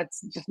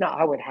that's just not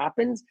how it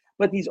happens.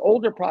 But these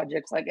older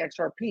projects like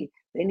XRP,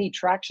 they need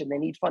traction. They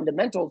need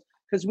fundamentals,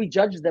 because we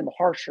judge them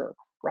harsher,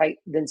 right,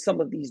 than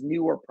some of these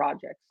newer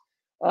projects.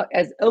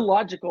 As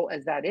illogical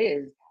as that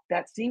is,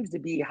 that seems to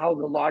be how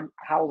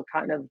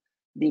kind of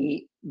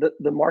the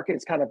market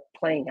is kind of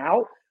playing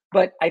out.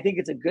 But I think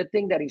it's a good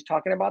thing that he's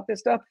talking about this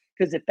stuff,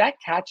 because if that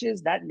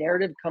catches, that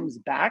narrative comes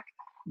back,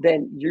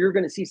 then you're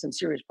going to see some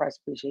serious price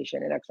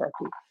appreciation in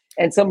XRP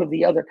and some of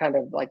the other kind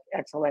of like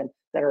XLM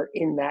that are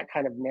in that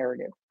kind of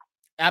narrative.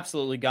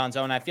 Absolutely,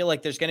 Gonzo. And I feel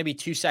like there's going to be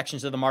two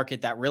sections of the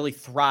market that really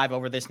thrive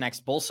over this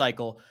next bull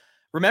cycle.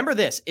 Remember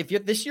this, if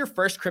this is your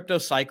first crypto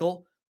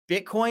cycle,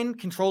 Bitcoin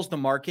controls the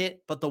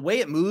market, but the way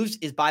it moves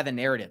is by the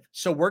narrative.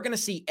 So we're going to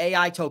see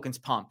AI tokens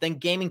pump, then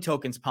gaming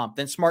tokens pump,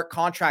 then smart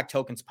contract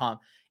tokens pump.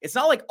 It's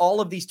not like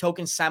all of these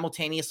tokens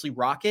simultaneously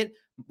rocket.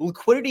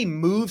 Liquidity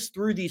moves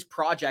through these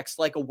projects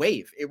like a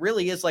wave. It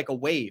really is like a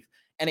wave.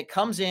 And it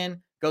comes in,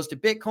 goes to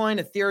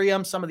Bitcoin,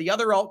 Ethereum, some of the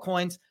other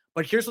altcoins.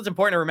 But here's what's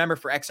important to remember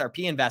for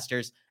XRP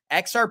investors.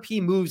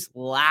 XRP moves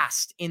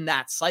last in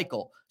that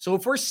cycle. So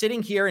if we're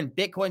sitting here and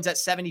Bitcoin's at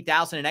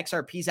 70,000 and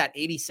XRP's at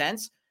 80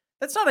 cents,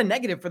 that's not a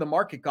negative for the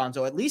market,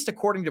 Gonzo. At least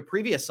according to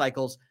previous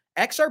cycles,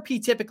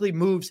 XRP typically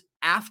moves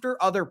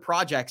after other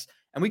projects.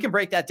 And we can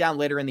break that down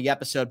later in the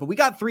episode. But we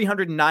got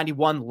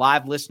 391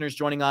 live listeners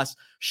joining us.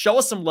 Show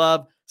us some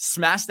love.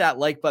 Smash that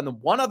like button.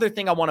 One other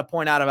thing I want to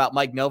point out about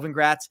Mike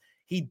Novogratz,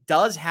 he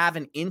does have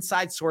an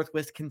inside source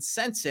with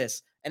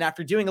consensus. And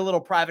after doing a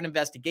little private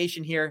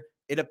investigation here,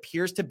 it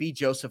appears to be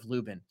Joseph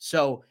Lubin.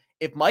 So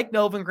if Mike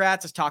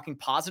Novogratz is talking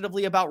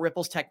positively about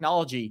Ripple's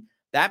technology,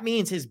 that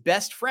means his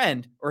best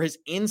friend or his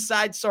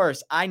inside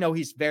source, I know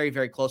he's very,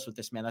 very close with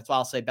this man. That's why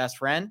I'll say best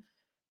friend.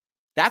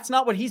 That's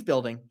not what he's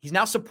building. He's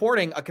now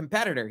supporting a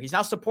competitor. He's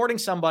now supporting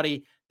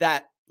somebody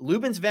that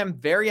Lubin's been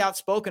very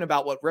outspoken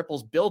about what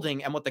Ripple's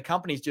building and what the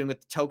company's doing with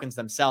the tokens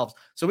themselves.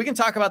 So we can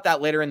talk about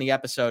that later in the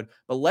episode.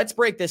 But let's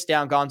break this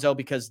down, Gonzo,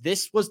 because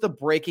this was the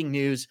breaking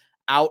news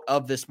out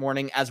of this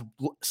morning as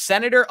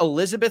Senator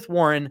Elizabeth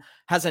Warren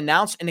has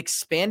announced an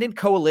expanded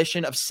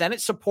coalition of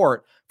Senate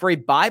support for a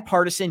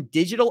bipartisan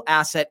digital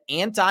asset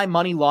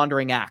anti-money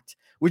laundering act,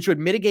 which would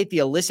mitigate the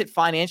illicit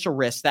financial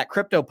risks that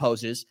crypto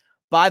poses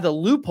by the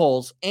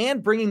loopholes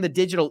and bringing the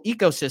digital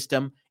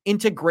ecosystem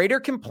into greater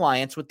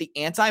compliance with the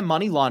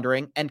anti-money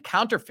laundering and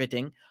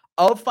counterfeiting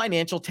of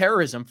financial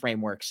terrorism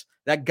frameworks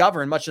that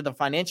govern much of the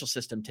financial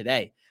system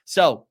today.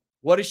 So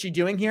what is she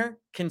doing here?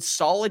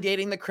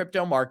 Consolidating the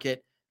crypto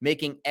market,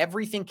 making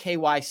everything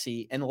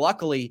KYC. And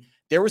luckily,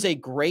 there was a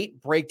great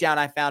breakdown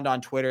I found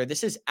on Twitter.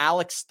 This is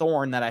Alex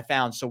Thorne that I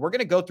found. So we're going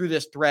to go through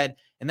this thread,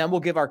 and then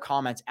we'll give our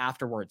comments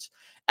afterwards.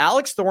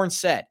 Alex Thorne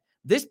said,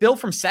 this bill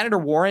from Senator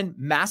Warren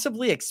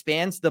massively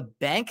expands the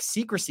Bank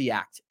Secrecy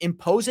Act,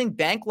 imposing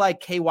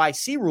bank-like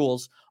KYC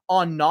rules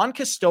on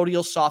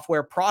non-custodial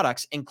software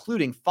products,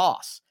 including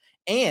FOSS.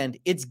 And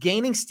it's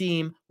gaining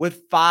steam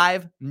with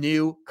 5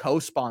 new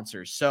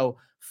co-sponsors. So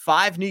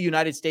 5 new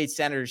United States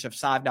senators have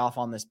signed off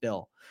on this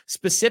bill.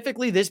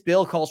 Specifically, this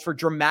bill calls for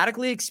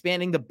dramatically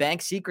expanding the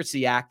Bank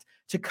Secrecy Act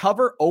to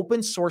cover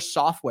open source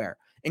software,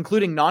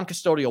 including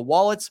non-custodial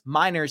wallets,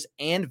 miners,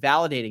 and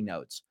validating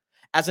nodes.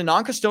 As a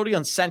non-custodial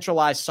and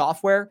centralized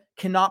software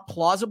cannot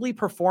plausibly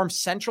perform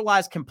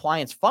centralized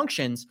compliance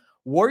functions,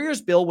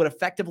 Warrior's bill would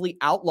effectively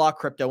outlaw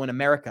crypto in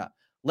America.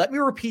 Let me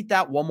repeat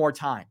that one more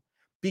time.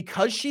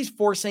 Because she's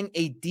forcing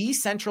a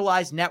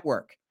decentralized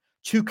network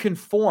to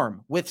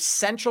conform with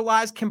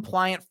centralized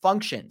compliant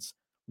functions,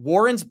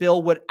 Warren's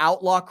bill would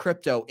outlaw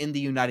crypto in the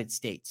United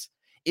States.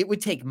 It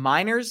would take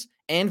miners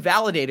and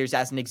validators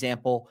as an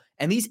example,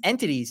 and these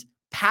entities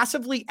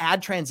passively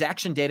add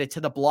transaction data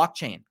to the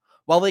blockchain.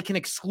 While they can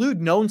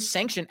exclude known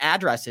sanction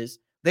addresses,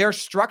 they are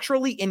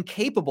structurally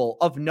incapable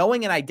of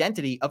knowing an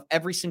identity of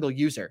every single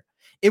user.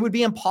 It would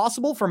be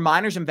impossible for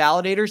miners and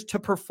validators to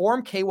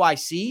perform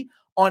KYC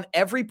on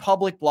every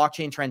public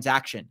blockchain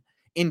transaction.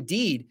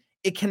 Indeed,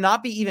 it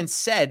cannot be even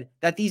said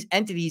that these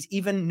entities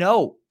even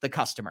know the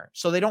customer,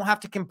 so they don't have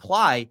to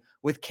comply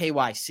with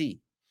KYC.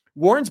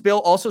 Warren's bill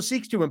also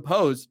seeks to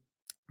impose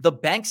the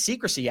Bank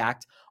Secrecy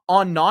Act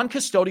on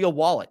non-custodial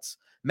wallets,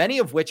 many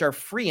of which are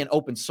free and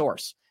open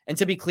source. And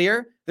to be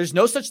clear, there's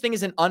no such thing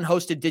as an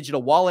unhosted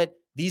digital wallet.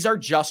 These are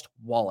just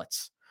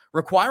wallets.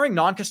 Requiring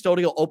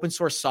non-custodial open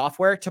source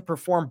software to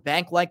perform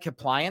bank-like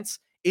compliance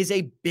is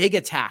a big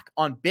attack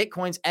on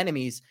Bitcoin's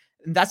enemies,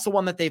 and that's the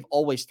one that they've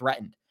always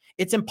threatened.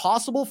 It's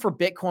impossible for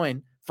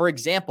Bitcoin, for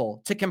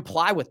example, to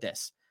comply with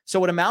this.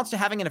 So it amounts to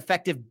having an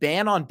effective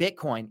ban on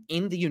Bitcoin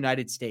in the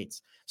United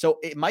States. So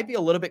it might be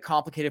a little bit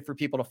complicated for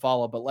people to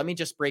follow, but let me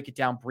just break it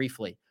down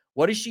briefly.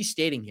 What is she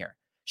stating here?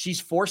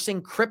 She's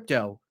forcing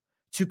crypto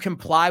to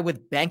comply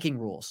with banking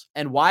rules.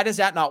 And why does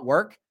that not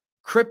work?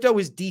 Crypto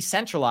is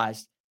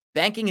decentralized.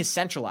 Banking is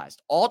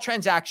centralized. All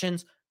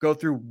transactions go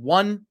through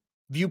one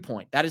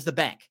viewpoint. That is the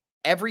bank.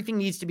 Everything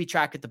needs to be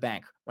tracked at the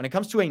bank. When it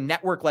comes to a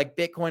network like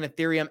Bitcoin,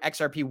 Ethereum,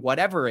 XRP,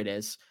 whatever it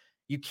is,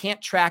 you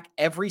can't track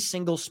every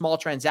single small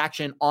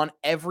transaction on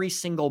every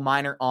single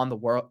miner on the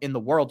world in the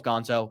world,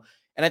 Gonzo.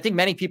 And I think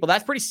many people,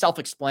 that's pretty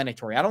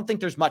self-explanatory. I don't think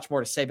there's much more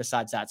to say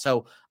besides that.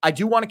 So I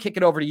do want to kick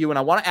it over to you, and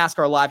I want to ask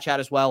our live chat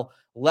as well.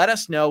 Let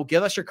us know,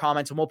 give us your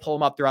comments, and we'll pull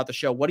them up throughout the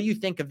show. What do you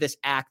think of this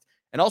act?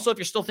 And also, if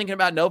you're still thinking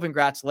about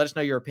Novogratz, let us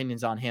know your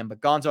opinions on him.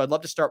 But Gonzo, I'd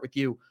love to start with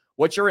you.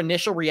 What's your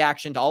initial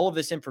reaction to all of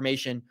this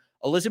information?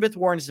 Elizabeth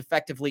Warren is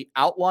effectively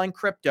outlawing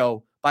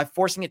crypto by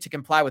forcing it to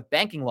comply with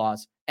banking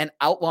laws and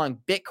outlawing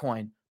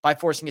Bitcoin by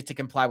forcing it to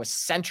comply with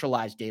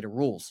centralized data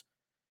rules.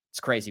 It's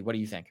crazy. What do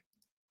you think?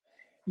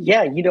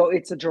 Yeah,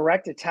 it's a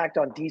direct attack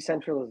on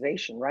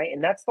decentralization, right?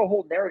 And that's the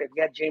whole narrative.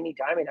 You had Jamie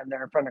Dimon on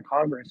there in front of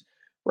Congress,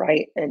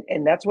 right?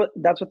 And that's what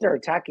they're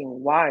attacking.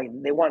 Why?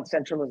 They want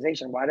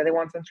centralization. Why do they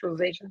want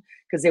centralization?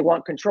 Because they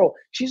want control.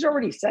 She's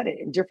already said it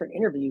in different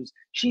interviews.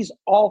 She's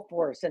all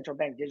for a central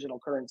bank digital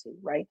currency,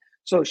 right?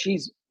 So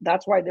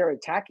that's why they're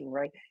attacking,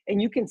 right?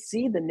 And you can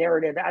see the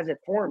narrative as it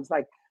forms.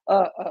 Like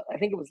I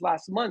think it was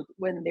last month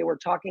when they were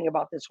talking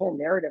about this whole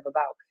narrative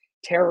about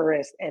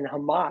terrorists and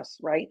Hamas,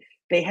 right?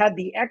 They had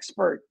the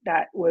expert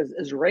that was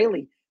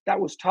Israeli that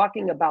was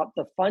talking about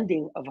the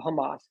funding of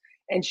Hamas.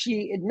 And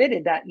she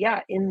admitted that,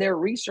 yeah, in their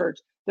research,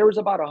 there was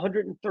about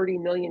 $130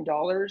 million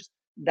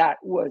that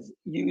was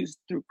used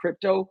through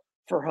crypto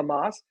for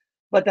Hamas,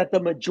 but that the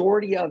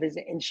majority of it,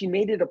 and she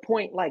made it a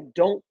point like,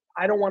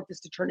 I don't want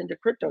this to turn into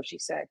crypto, she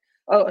said.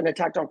 Oh, an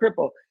attack on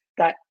crypto.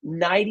 That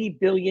 $90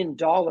 billion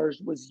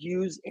was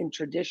used in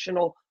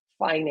traditional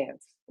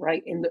finance,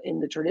 right? In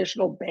the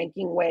traditional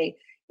banking way,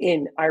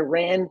 in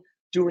Iran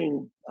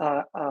doing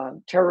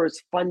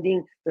terrorist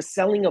funding, the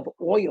selling of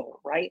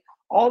oil, right?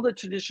 All the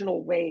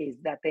traditional ways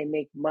that they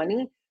make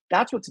money,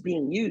 that's what's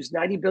being used,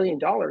 $90 billion.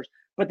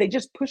 But they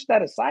just pushed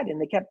that aside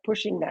and they kept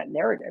pushing that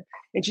narrative.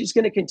 And she's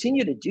going to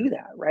continue to do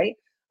that, right?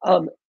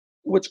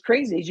 What's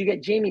crazy is you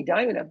get Jamie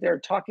Dimon up there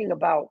talking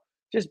about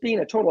just being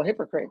a total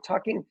hypocrite,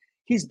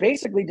 he's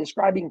basically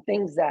describing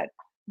things that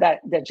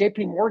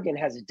JP Morgan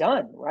has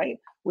done, right?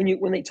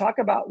 When they talk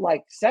about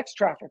like sex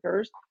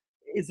traffickers,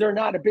 is there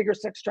not a bigger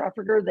sex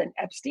trafficker than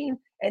Epstein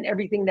and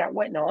everything that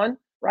went on,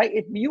 right?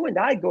 If you and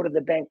I go to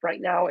the bank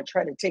right now and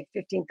try to take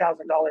 $15,000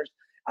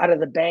 out of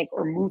the bank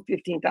or move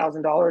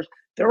 $15,000,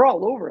 they're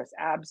all over us,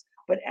 Abs.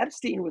 But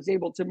Epstein was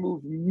able to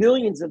move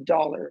millions of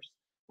dollars,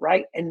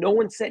 right? And no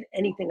one said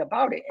anything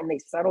about it, and they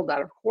settled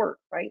out of court,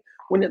 right?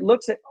 When it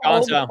looks at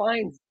all the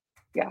fines.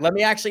 Yeah. Let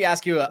me actually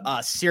ask you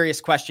a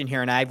serious question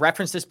here. And I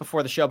referenced this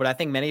before the show, but I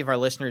think many of our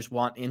listeners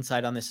want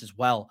insight on this as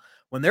well.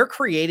 When they're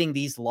creating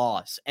these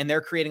laws and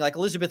they're creating, like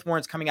Elizabeth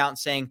Warren's coming out and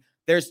saying,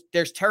 there's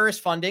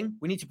terrorist funding.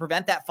 We need to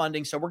prevent that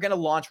funding. So we're going to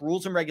launch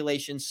rules and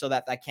regulations so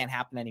that can't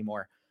happen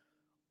anymore.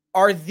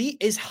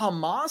 Is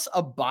Hamas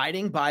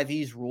abiding by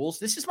these rules?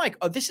 This is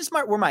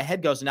where my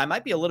head goes. And I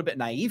might be a little bit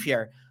naive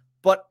here,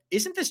 but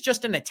isn't this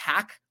just an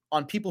attack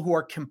on people who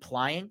are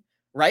complying,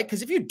 right?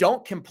 Because if you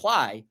don't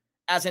comply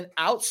as an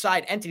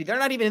outside entity, they're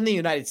not even in the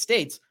United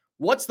States.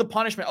 What's the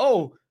punishment?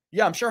 Oh,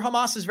 yeah, I'm sure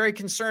Hamas is very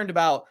concerned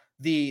about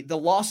the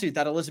lawsuit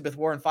that Elizabeth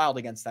Warren filed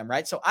against them,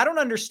 right? So I don't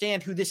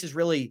understand who this is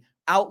really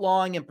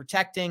outlawing and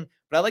protecting,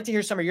 but I'd like to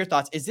hear some of your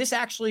thoughts. Is this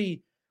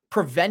actually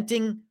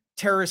preventing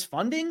terrorist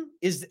funding?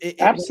 Is it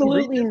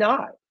Absolutely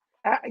not.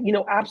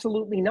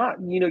 Absolutely not.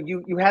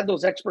 You had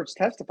those experts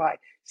testify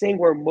saying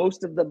where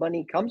most of the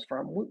money comes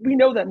from. We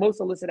know that most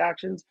illicit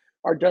actions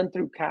are done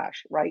through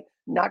cash, right?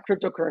 Not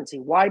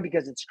cryptocurrency. Why?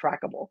 Because it's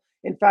trackable.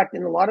 In fact,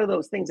 in a lot of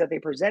those things that they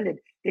presented,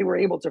 they were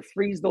able to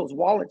freeze those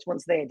wallets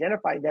once they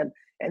identified them.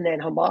 And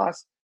then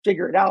Hamas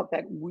figured out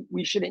that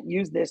we shouldn't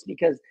use this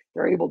because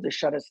they're able to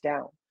shut us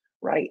down,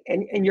 right?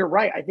 And you're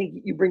right. I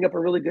think you bring up a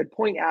really good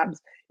point,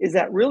 Abs, is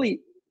that really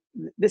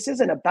this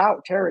isn't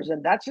about terrorism.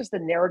 That's just the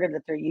narrative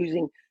that they're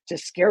using to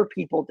scare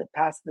people to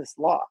pass this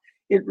law.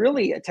 It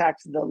really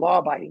attacks the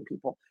law-abiding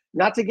people.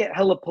 Not to get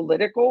hella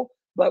political,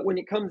 but when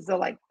it comes to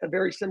like a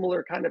very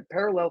similar kind of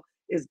parallel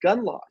is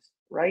gun laws,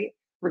 right?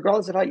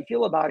 Regardless of how you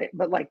feel about it.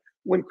 But like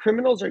when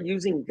criminals are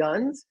using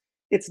guns,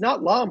 it's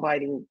not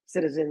law-abiding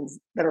citizens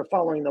that are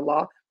following the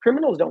law.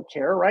 Criminals don't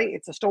care, right?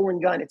 It's a stolen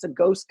gun. It's a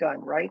ghost gun,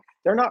 right?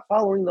 They're not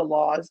following the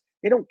laws.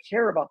 They don't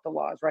care about the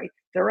laws, right?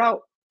 They're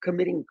out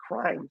committing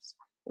crimes,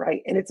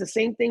 right? And it's the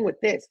same thing with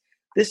this.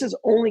 This is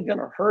only going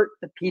to hurt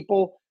the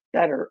people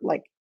that are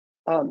like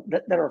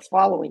that are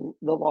following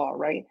the law,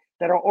 right?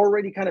 That are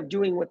already kind of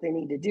doing what they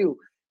need to do.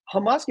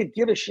 Hamas could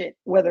give a shit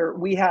whether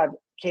we have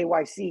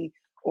KYC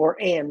or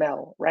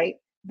AML, right?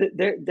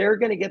 They're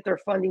going to get their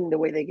funding the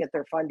way they get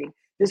their funding.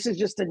 This is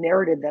just a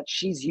narrative that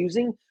she's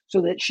using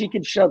so that she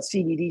can shove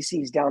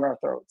CBDCs down our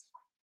throats.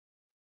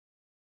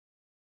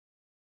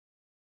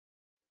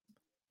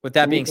 With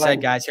that being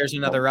said, guys, here's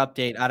another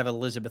update out of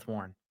Elizabeth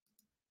Warren.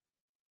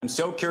 I'm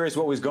so curious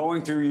what was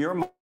going through your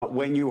mind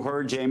when you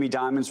heard Jamie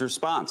Dimon's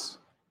response.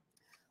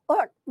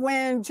 Look,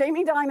 when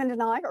Jamie Dimon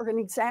and I are in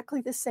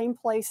exactly the same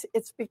place,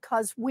 it's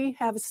because we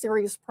have a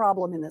serious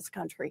problem in this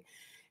country.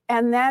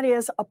 And that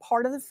is a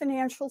part of the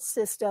financial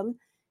system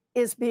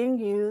is being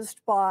used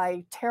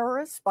by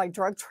terrorists, by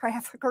drug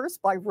traffickers,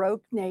 by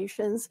rogue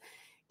nations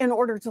in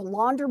order to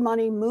launder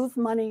money, move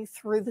money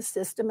through the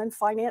system and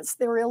finance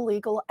their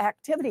illegal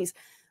activities.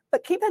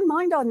 But keep in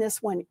mind on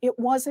this one, it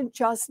wasn't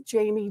just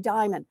Jamie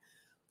Dimon.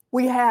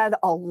 We had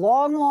a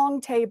long,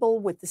 long table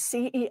with the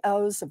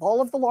CEOs of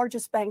all of the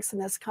largest banks in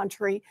this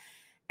country.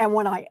 And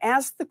when I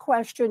asked the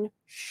question,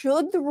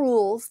 should the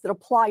rules that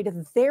apply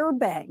to their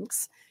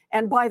banks,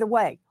 and by the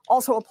way,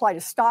 also apply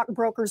to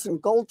stockbrokers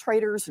and gold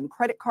traders and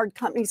credit card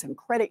companies and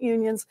credit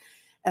unions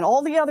and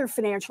all the other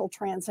financial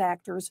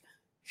transactors,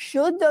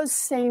 should those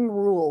same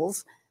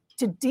rules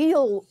to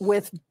deal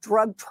with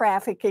drug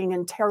trafficking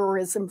and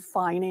terrorism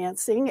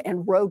financing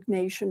and rogue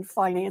nation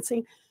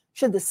financing,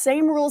 should the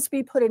same rules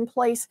be put in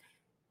place?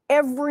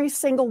 Every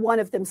single one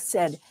of them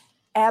said,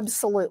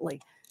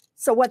 absolutely.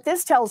 So what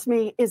this tells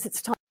me is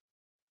it's time.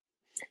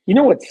 You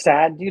know what's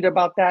sad, dude,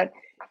 about that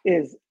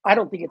is I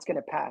don't think it's going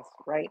to pass,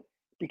 right?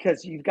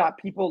 Because you've got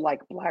people like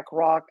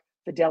BlackRock,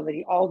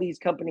 Fidelity, all these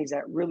companies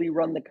that really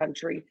run the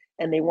country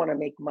and they want to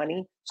make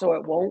money, so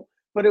it won't.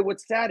 But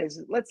what's sad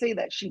is, let's say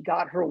that she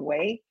got her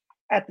way.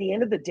 At the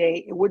end of the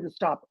day, it wouldn't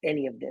stop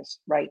any of this,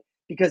 right?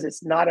 Because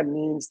it's not a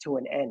means to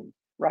an end,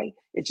 right?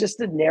 It's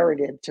just a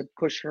narrative to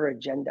push her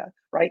agenda,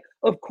 right?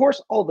 Of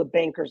course, all the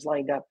bankers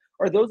lined up.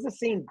 Are those the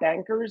same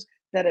bankers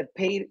that have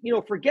paid,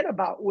 forget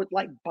about what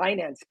like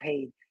Binance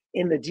paid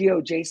in the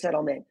DOJ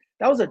settlement.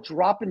 That was a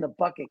drop in the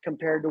bucket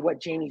compared to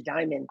what Jamie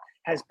Dimon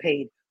has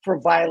paid for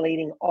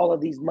violating all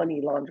of these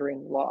money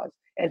laundering laws,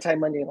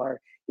 anti-money laundering.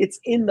 It's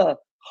in the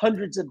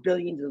hundreds of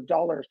billions of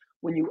dollars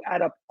when you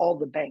add up all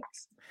the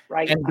banks,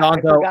 right? And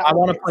Gonzo, I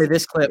want to play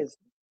this clip.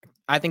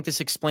 I think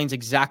this explains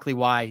exactly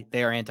why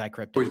they are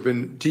anti-crypto. We've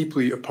been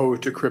deeply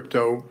opposed to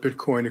crypto,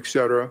 Bitcoin,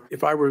 etc.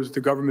 If I was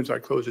the government,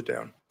 I'd close it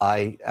down.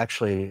 I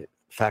actually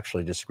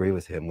factually disagree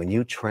with him. When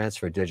you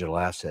transfer digital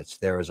assets,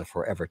 there is a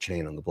forever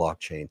chain on the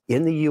blockchain.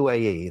 In the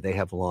UAE, they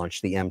have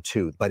launched the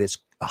M2, but it's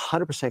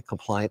 100%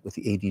 compliant with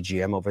the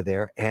ADGM over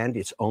there, and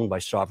it's owned by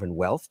sovereign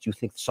wealth. Do you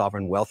think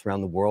sovereign wealth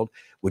around the world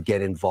would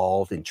get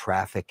involved in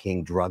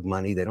trafficking drug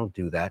money? They don't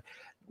do that.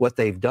 What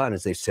they've done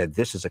is they've said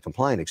this is a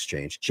compliant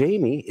exchange.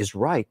 Jamie is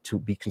right to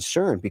be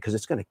concerned because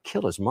it's going to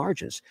kill his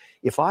margins.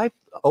 If I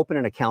open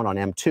an account on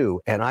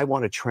M2 and I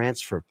want to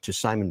transfer to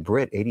Simon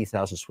Britt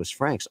 80,000 Swiss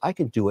francs, I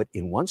can do it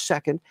in 1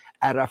 second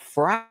at a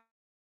fraction.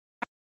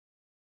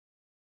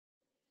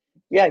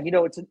 Yeah,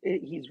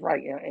 he's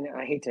right, and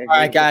I hate to agree. All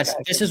right, guys,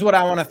 this is what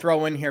I want to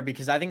throw in here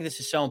because I think this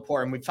is so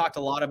important. We've talked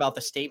a lot about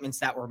the statements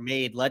that were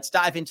made. Let's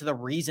dive into the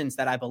reasons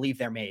that I believe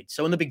they're made.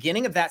 So in the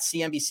beginning of that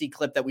CNBC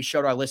clip that we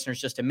showed our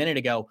listeners just a minute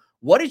ago,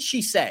 what did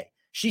she say?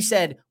 She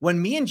said, when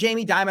me and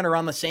Jamie Dimon are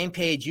on the same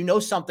page,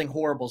 something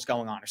horrible is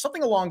going on or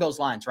something along those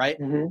lines, right?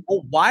 Mm-hmm.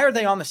 Well, why are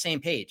they on the same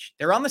page?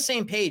 They're on the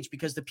same page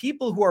because the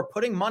people who are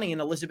putting money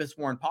in Elizabeth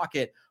Warren's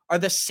pocket are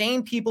the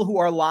same people who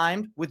are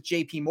aligned with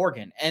JP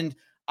Morgan. And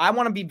I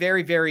want to be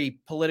very, very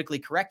politically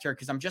correct here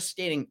because I'm just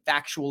stating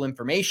factual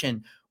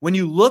information. When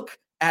you look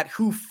at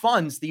who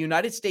funds the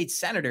United States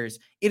senators,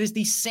 it is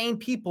the same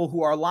people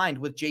who are aligned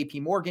with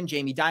JP Morgan,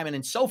 Jamie Dimon,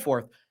 and so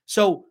forth.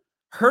 So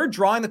her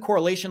drawing the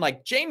correlation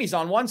like Jamie's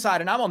on one side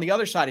and I'm on the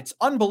other side, it's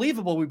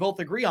unbelievable. We both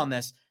agree on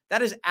this.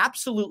 That is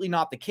absolutely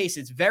not the case.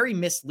 It's very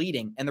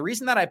misleading. And the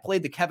reason that I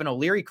played the Kevin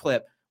O'Leary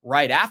clip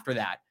right after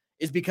that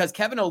is because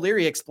Kevin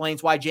O'Leary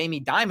explains why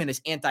Jamie Dimon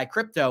is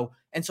anti-crypto.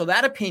 And so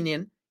that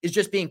opinion is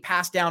just being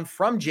passed down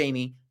from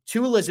Jamie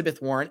to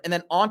Elizabeth Warren and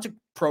then on to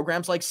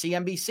programs like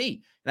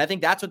CNBC. And I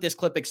think that's what this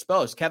clip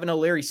exposed. Kevin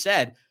O'Leary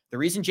said the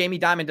reason Jamie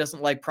Dimon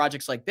doesn't like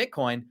projects like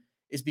Bitcoin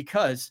is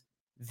because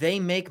they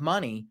make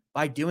money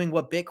by doing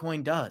what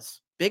Bitcoin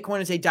does.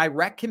 Bitcoin is a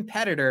direct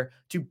competitor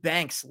to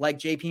banks like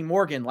JP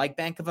Morgan, like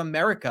Bank of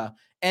America.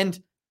 And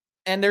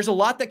there's a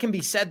lot that can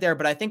be said there,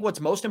 but I think what's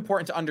most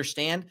important to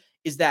understand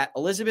is that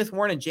Elizabeth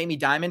Warren and Jamie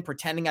Dimon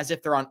pretending as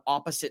if they're on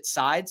opposite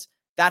sides,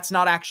 that's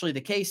not actually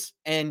the case.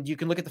 And you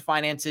can look at the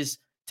finances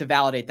to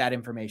validate that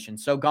information.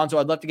 So Gonzo,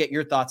 I'd love to get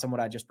your thoughts on what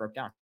I just broke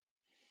down.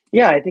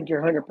 Yeah, I think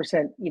you're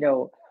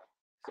 100%,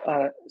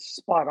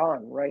 spot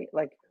on, right?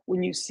 Like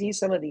when you see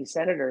some of these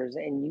senators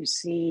and you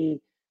see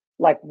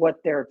like what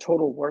their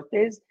total worth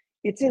is,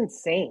 it's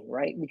insane,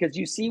 right? Because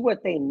you see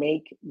what they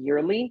make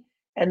yearly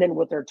and then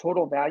what their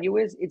total value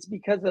is. It's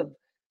because of,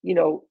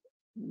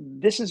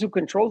 this is who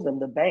controls them,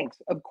 the banks.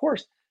 Of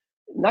course,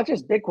 not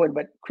just Bitcoin,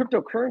 but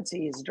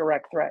cryptocurrency is a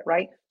direct threat,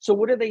 right? So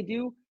what do?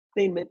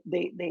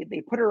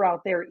 They put her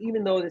out there,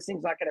 even though this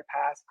thing's not going to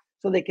pass,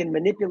 so they can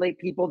manipulate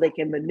people. They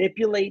can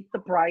manipulate the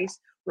price.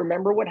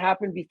 Remember what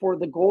happened before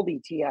the gold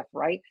ETF,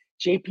 right?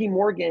 JP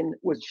Morgan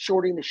was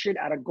shorting the shit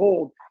out of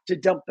gold to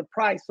dump the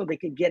price so they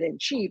could get in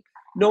cheap,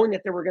 knowing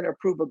that they were going to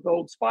approve a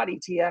gold spot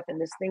ETF,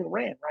 and this thing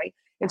ran, right?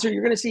 And so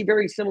you're going to see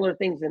very similar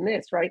things in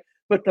this, right?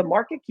 But the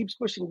market keeps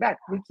pushing back.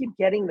 We keep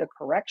getting the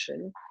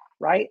correction,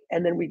 right?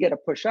 And then we get a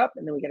push up,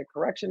 and then we get a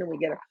correction, and we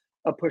get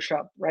a push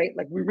up, right?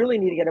 Like we really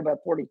need to get about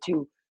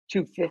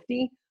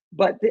 42.250.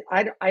 But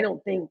I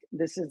don't think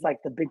this is like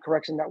the big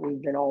correction that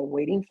we've been all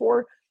waiting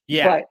for.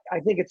 Yeah. But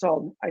I think it's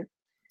all,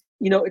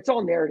 it's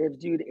all narrative,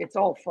 dude. It's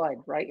all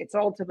FUD, right? It's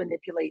all to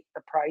manipulate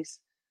the price.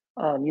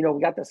 We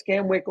got the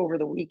scam wick over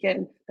the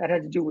weekend that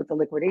had to do with the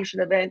liquidation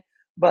event.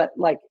 But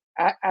like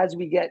as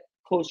we get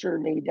closer,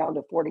 maybe down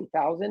to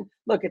 40,000,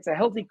 look, it's a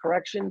healthy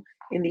correction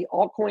in the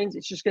altcoins.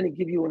 It's just going to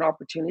give you an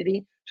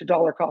opportunity to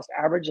dollar cost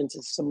average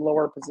into some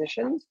lower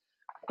positions.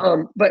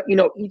 But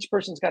each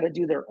person's got to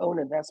do their own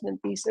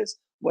investment thesis,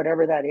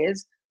 whatever that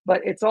is.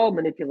 But it's all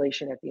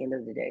manipulation at the end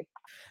of the day.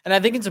 And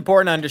I think it's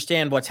important to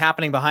understand what's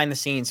happening behind the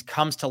scenes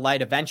comes to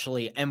light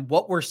eventually. And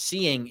what we're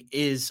seeing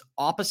is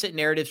opposite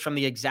narratives from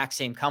the exact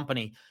same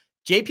company.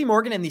 JP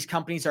Morgan and these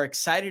companies are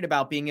excited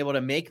about being able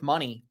to make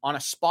money on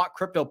a spot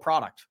crypto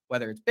product,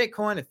 whether it's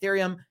Bitcoin,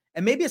 Ethereum,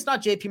 and maybe it's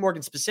not JP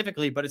Morgan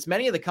specifically, but it's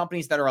many of the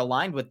companies that are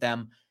aligned with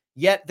them.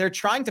 Yet they're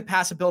trying to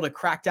pass a bill to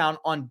crack down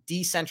on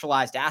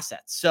decentralized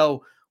assets.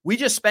 So we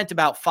just spent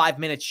about 5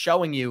 minutes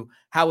showing you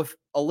how if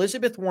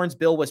Elizabeth Warren's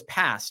bill was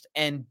passed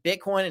and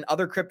Bitcoin and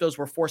other cryptos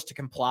were forced to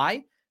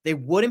comply, they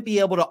wouldn't be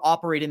able to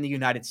operate in the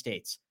United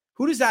States.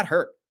 Who does that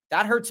hurt?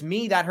 That hurts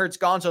me. That hurts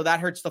Gonzo.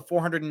 That hurts the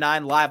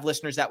 409 live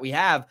listeners that we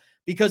have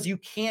because you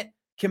can't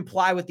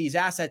comply with these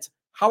assets.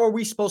 How are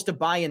we supposed to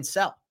buy and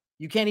sell?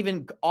 You can't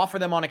even offer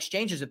them on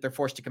exchanges if they're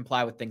forced to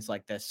comply with things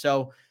like this.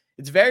 So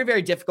it's very,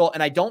 very difficult,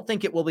 and I don't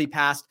think it will be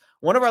passed.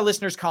 One of our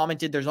listeners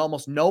commented there's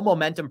almost no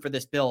momentum for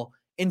this bill.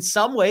 In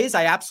some ways,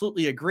 I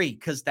absolutely agree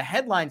because the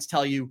headlines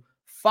tell you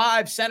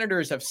 5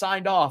 senators have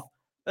signed off.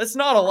 That's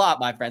not a lot,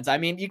 my friends. I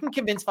mean, you can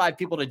convince 5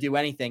 people to do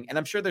anything, and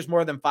I'm sure there's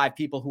more than 5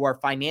 people who are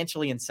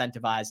financially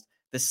incentivized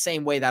the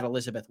same way that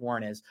Elizabeth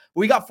Warren is.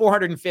 We got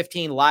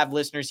 415 live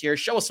listeners here.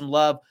 Show us some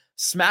love.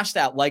 Smash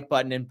that like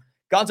button. And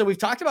Gonzo, we've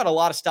talked about a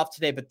lot of stuff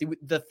today, but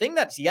the thing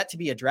that's yet to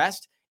be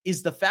addressed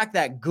is the fact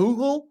that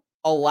Google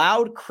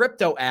allowed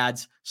crypto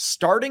ads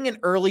starting in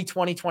early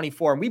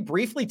 2024. And we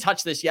briefly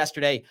touched this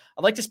yesterday.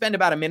 I'd like to spend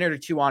about a minute or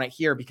two on it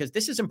here because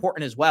this is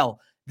important as well.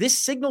 This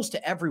signals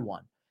to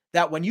everyone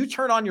that when you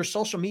turn on your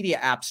social media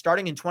app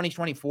starting in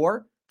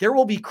 2024, there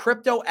will be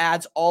crypto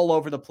ads all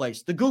over the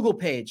place. The Google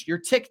page, your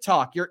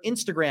TikTok, your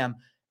Instagram,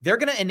 they're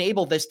going to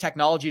enable this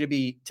technology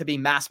to be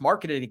mass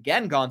marketed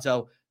again,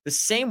 Gonzo, the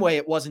same way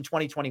it was in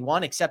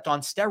 2021, except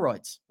on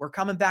steroids. We're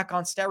coming back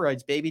on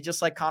steroids, baby,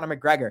 just like Conor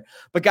McGregor.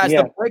 But guys,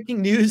 The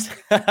breaking news,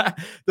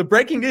 the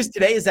breaking news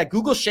today is that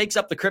Google shakes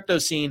up the crypto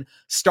scene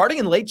starting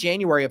in late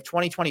January of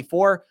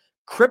 2024.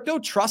 Crypto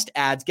trust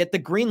ads get the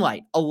green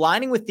light,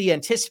 aligning with the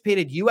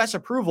anticipated U.S.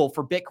 approval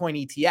for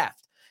Bitcoin ETF.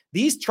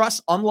 These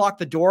trusts unlock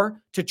the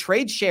door to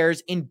trade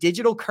shares in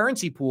digital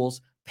currency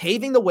pools,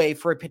 paving the way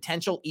for a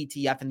potential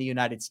ETF in the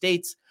United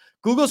States.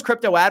 Google's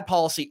crypto ad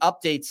policy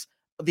updates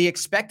the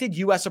expected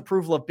U.S.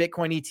 approval of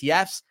Bitcoin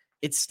ETFs.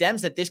 It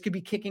stems that this could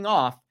be kicking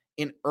off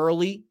in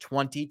early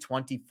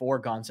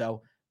 2024,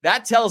 Gonzo.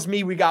 That tells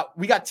me we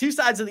got 2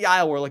 sides of the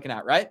aisle we're looking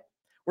at, right?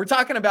 We're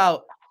talking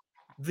about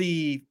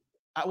the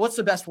what's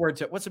the best way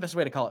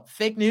to call it?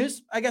 Fake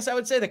news, I guess I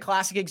would say, the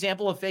classic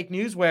example of fake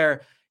news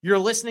where you're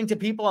listening to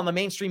people on the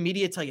mainstream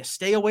media tell you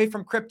stay away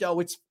from crypto.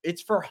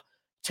 It's for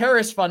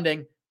terrorist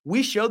funding.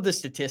 We showed the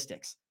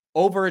statistics.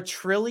 Over $1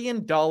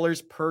 trillion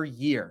per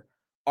year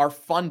are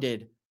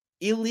funded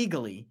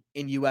illegally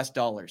in US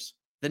dollars.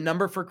 The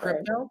number for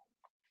crypto,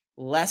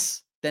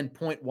 less than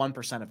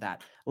 0.1% of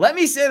that. Let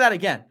me say that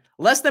again.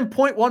 Less than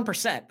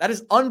 0.1%. That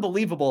is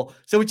unbelievable.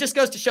 So it just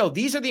goes to show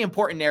these are the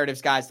important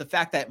narratives, guys. The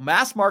fact that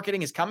mass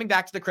marketing is coming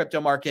back to the crypto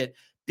market.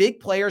 Big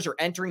players are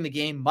entering the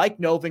game. Mike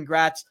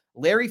Novogratz,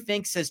 Larry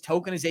Fink says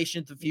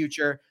tokenization is the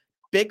future.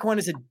 Bitcoin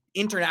is an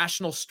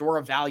international store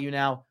of value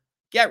now.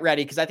 Get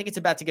ready, because I think it's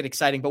about to get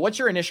exciting. But what's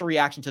your initial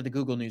reaction to the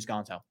Google news,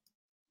 Gonzo?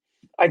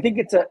 I think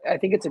it's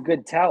a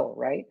good tell,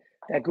 right?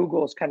 That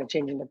Google is kind of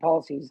changing their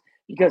policies,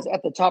 because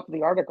at the top of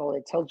the article,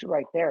 it tells you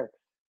right there,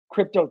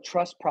 crypto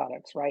trust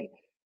products, right?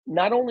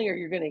 Not only are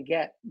you going to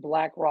get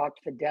BlackRock,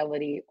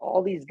 Fidelity,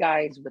 all these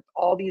guys with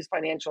all these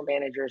financial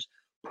managers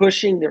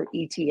pushing their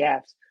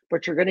ETFs,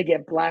 but you're going to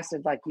get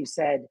blasted, like you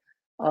said,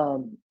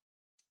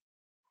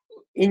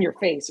 in your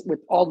face with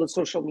all the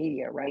social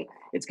media, right?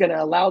 It's going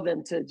to allow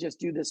them to just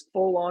do this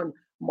full-on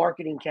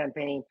marketing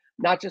campaign,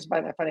 not just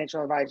by the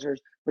financial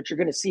advisors, but you're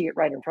going to see it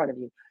right in front of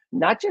you.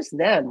 Not just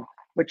them,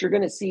 but you're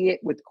going to see it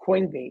with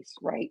Coinbase,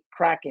 right?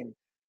 Kraken,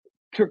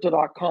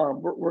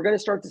 Crypto.com. We're going to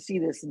start to see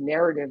this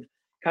narrative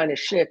kind of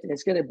shift, and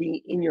it's going to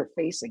be in your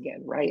face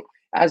again, right?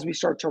 As we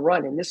start to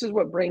run. And this is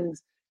what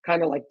brings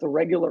kind of like the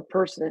regular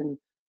person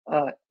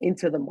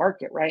into the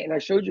market, right? And I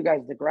showed you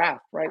guys the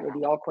graph, right, where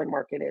the altcoin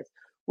market is,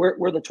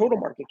 where the total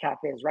market cap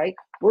is, right?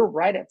 We're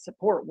right at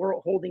support. We're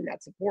holding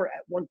that support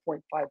at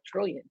 1.5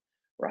 trillion,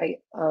 right?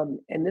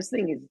 And this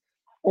thing is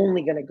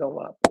only going to go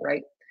up,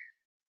 right?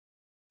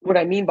 What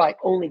I mean by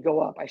only go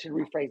up, I should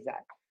rephrase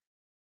that.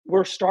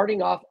 We're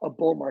starting off a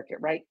bull market,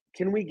 right?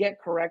 Can we get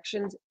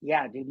corrections?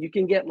 Yeah, dude, you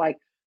can get like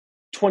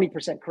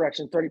 20%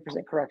 correction, 30%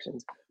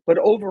 corrections. But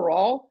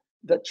overall,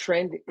 the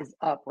trend is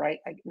up, right?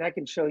 And I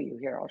can show you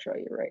here. I'll show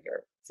you right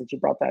here, since you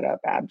brought that up,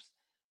 Abs,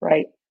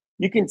 right?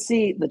 You can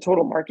see the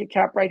total market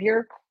cap right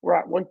here. We're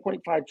at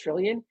 1.5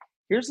 trillion.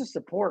 Here's the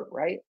support,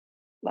 right?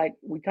 Like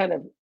we kind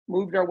of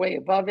moved our way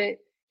above it.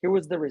 Here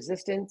was the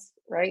resistance,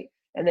 right?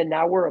 And then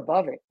now we're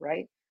above it,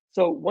 right?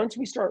 So once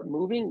we start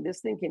moving,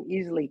 this thing can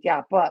easily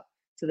gap up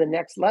to the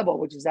next level,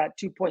 which is at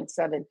 2.7,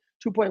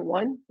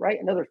 2.1, right?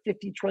 Another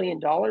 $50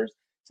 trillion to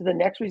the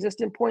next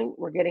resistance point.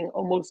 We're getting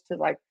almost to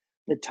like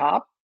the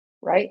top,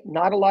 right?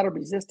 Not a lot of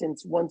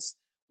resistance once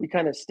we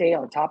kind of stay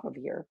on top of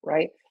here,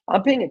 right?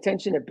 I'm paying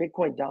attention to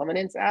Bitcoin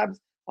dominance, Abs.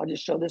 I'll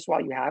just show this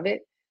while you have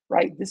it,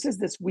 right? This is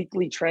this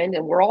weekly trend,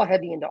 and we're all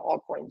heavy into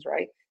altcoins,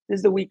 right? This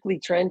is the weekly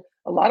trend.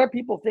 A lot of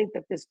people think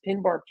that this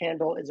pin bar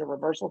candle is a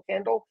reversal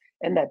candle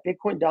and that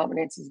Bitcoin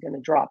dominance is going to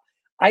drop.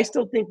 I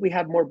still think we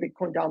have more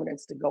Bitcoin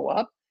dominance to go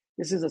up.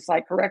 This is a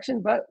slight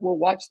correction, but we'll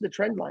watch the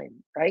trend line,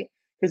 right?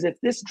 Because if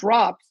this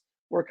drops,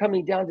 we're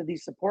coming down to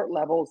these support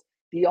levels.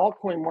 The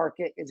altcoin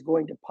market is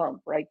going to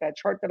pump, right? That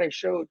chart that I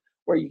showed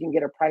where you can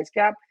get a price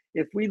cap,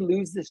 if we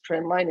lose this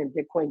trend line in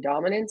Bitcoin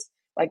dominance,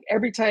 like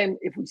every time,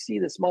 if we see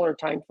the smaller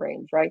time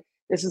frames, right?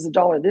 This is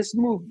 $1. This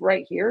move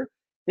right here,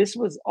 this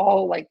was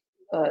all like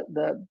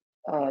the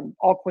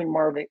altcoin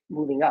market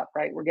moving up,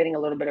 right? We're getting a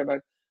little bit of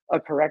a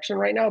correction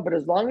right now, but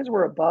as long as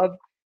we're above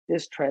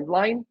this trend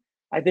line,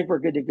 I think we're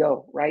good to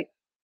go, right?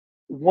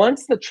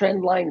 Once the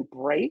trend line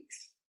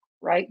breaks,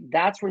 right,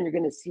 that's when you're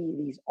going to see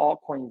these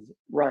altcoins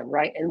run,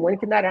 right? And when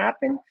can that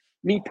happen?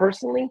 Me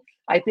personally,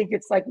 I think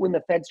it's like when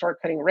the Fed start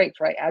cutting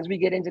rates, right? As we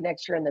get into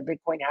next year and the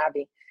Bitcoin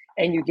halving,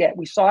 and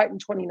we saw it in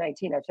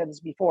 2019. I've said this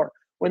before.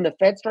 When the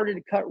Fed started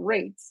to cut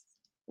rates,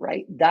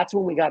 right, that's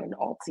when we got an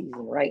alt season,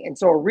 right? And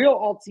so a real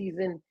alt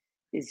season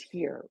is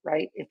here,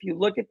 right? If you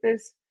look at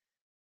this,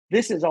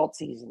 this is alt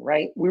season,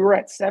 right? We were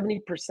at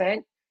 70%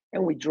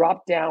 and we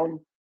dropped down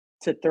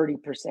to 30%,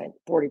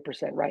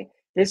 40%, right?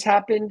 This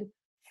happened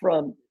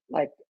from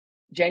like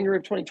January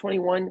of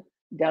 2021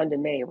 down to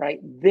May, right?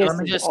 Let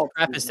me just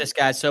preface this,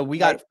 guys. So we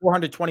got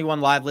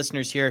 421 live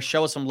listeners here.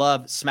 Show us some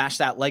love. Smash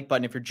that like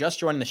button. If you're just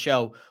joining the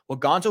show,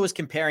 what Gonzo is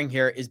comparing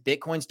here is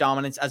Bitcoin's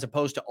dominance as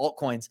opposed to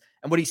altcoins.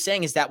 And what he's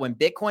saying is that when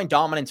Bitcoin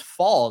dominance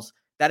falls,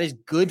 that is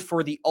good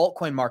for the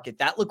altcoin market.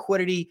 That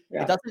liquidity,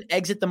 it doesn't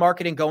exit the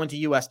market and go into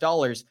US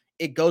dollars.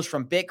 It goes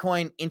from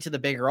Bitcoin into the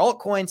bigger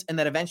altcoins and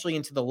then eventually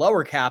into the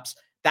lower caps.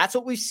 That's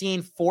what we've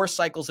seen 4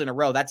 cycles in a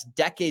row. That's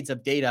decades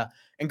of data.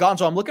 And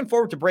Gonzo, I'm looking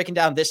forward to breaking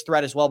down this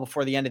thread as well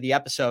before the end of the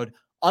episode.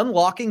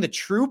 Unlocking the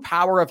true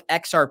power of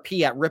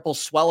XRP at Ripple's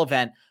Swell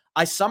event.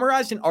 I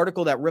summarized an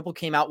article that Ripple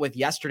came out with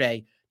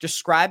yesterday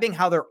describing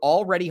how they're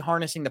already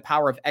harnessing the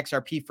power of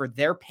XRP for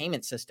their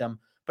payment system.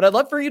 But I'd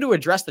love for you to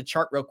address the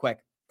chart real quick.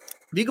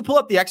 If you could pull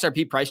up the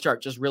XRP price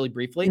chart just really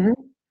briefly.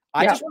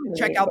 I just want to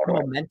check out the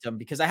momentum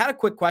because I had a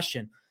quick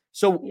question.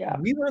 So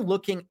we were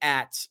looking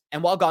at,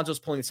 and while Gonzo's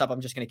pulling this up,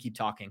 I'm just going to keep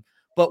talking.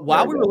 But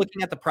while we were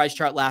looking at the price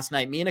chart last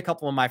night, me and a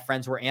couple of my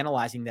friends were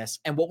analyzing this.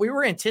 And what we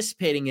were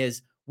anticipating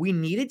is we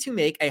needed to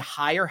make a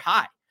higher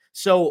high.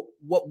 So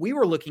what we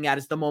were looking at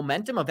is the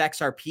momentum of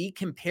XRP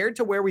compared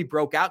to where we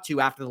broke out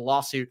to after the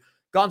lawsuit.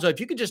 Gonzo, if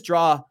you could just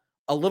draw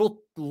a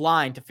little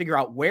line to figure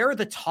out where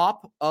the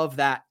top of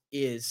that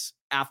is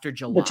after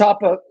July.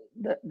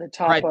 the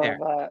top Right of there.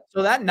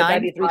 So that the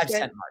 93 95 cent.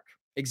 cent mark.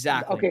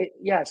 Exactly. Okay,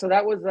 yeah. So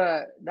that was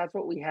that's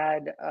what we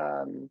had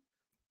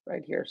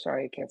right here.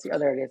 Sorry, I can't see. Oh,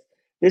 there it is.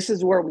 This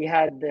is where we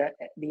had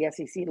the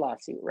SEC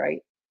lawsuit, right?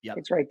 Yep.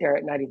 It's right there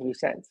at 93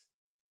 cents.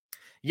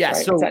 Yeah.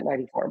 Right? So It's at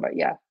 94, but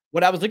yeah.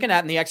 what I was looking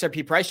at in the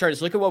XRP price chart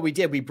is look at what we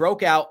did. We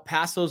broke out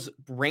past those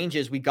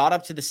ranges. We got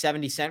up to the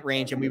 70-cent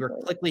range and we were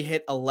quickly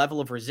hit a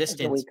level of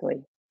resistance.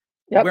 Weekly.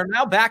 Yep. We're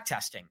now back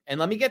testing. And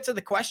let me get to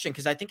the question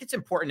because I think it's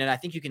important and I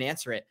think you can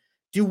answer it.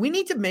 Do we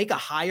need to make a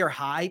higher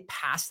high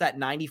past that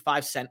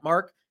 95 cent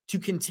mark to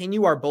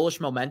continue our bullish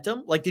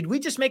momentum? Like, did we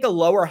just make a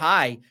lower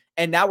high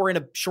and now we're in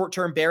a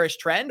short-term bearish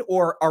trend,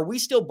 or are we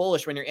still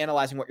bullish when you're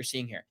analyzing what you're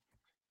seeing here?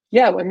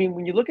 Yeah, I mean,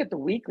 when you look at the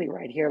weekly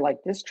right here, like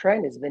this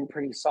trend has been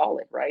pretty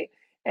solid, right?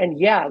 And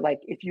yeah, like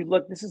if you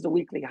look, this is the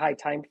weekly high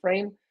time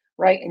frame,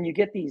 right? And you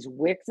get these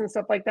wicks and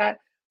stuff like that.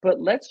 But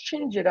let's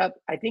change it up.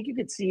 I think you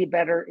could see it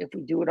better if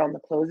we do it on the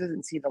closes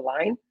and see the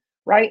line,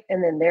 right?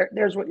 And then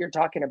there's what you're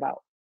talking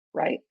about,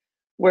 right?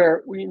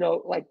 Where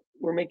like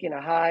we're making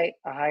a high,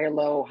 a higher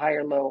low,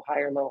 higher low,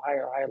 higher low,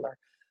 higher, higher low,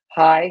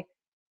 high,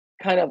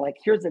 kind of like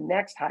here's the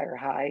next higher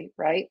high,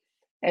 right?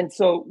 And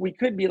so we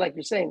could be like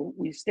you're saying,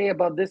 we stay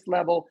above this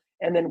level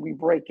and then we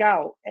break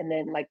out, and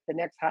then like the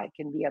next high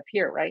can be up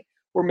here, right?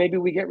 Or maybe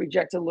we get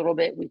rejected a little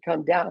bit, we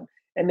come down,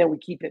 and then we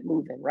keep it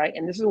moving, right?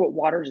 And this is what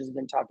Waters has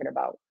been talking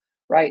about,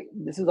 right?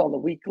 This is on the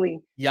weekly,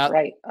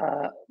 right?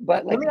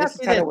 But like this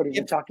is kind of what he's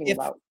been talking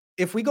about.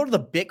 If we go to the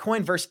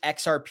Bitcoin versus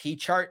XRP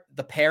chart,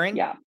 the pairing,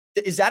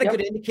 is that a Yep.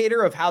 good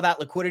indicator of how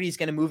that liquidity is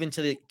going to move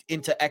into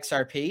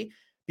XRP?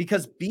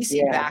 Because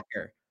BC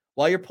Backer,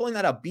 while you're pulling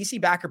that up, BC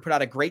Backer put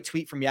out a great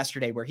tweet from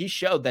yesterday where he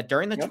showed that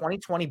during the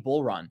 2020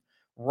 bull run,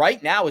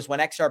 right now is when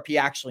XRP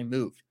actually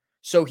moved.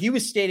 So he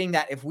was stating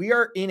that if we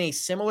are in a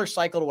similar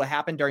cycle to what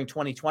happened during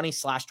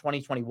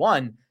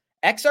 2020/2021,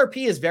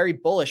 XRP is very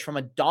bullish from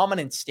a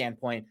dominance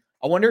standpoint.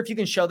 I wonder if you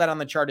can show that on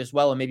the chart as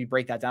well and maybe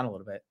break that down a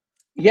little bit.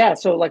 Yeah,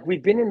 so like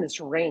we've been in this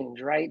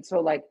range, right? So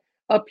like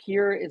up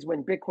here is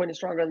when Bitcoin is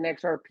stronger than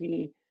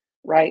XRP,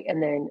 right?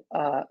 And then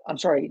I'm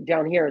sorry,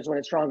 down here is when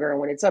it's stronger. And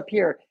when it's up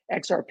here,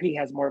 XRP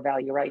has more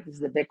value, right? This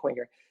is the Bitcoin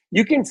here.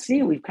 You can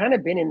see we've kind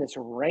of been in this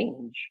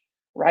range,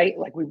 right?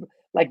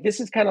 Like this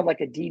is kind of like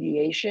a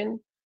deviation,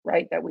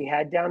 right? That we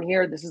had down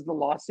here. This is the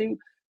lawsuit,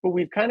 but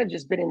we've kind of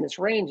just been in this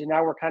range and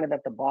now we're kind of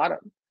at the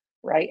bottom,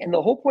 right? And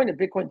the whole point of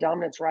Bitcoin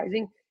dominance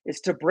rising is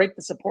to break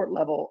the support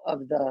level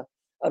of the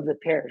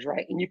pairs,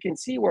 right? And you can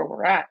see where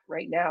we're at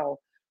right now,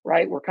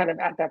 right? We're kind of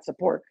at that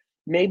support.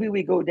 Maybe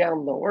we go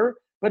down lower,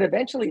 but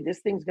eventually this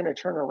thing's going to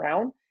turn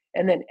around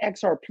and then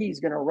XRP is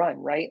going to run,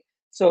 right?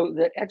 So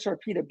the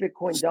XRP to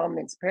Bitcoin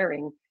dominance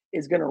pairing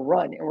is going to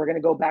run and we're going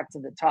to go back to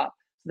the top.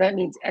 So that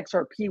means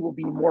XRP will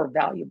be more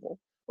valuable,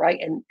 right?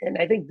 And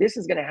I think this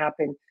is going to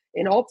happen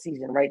in alt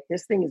season, right?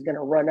 This thing is going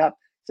to run up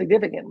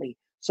significantly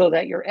so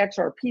that your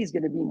XRP is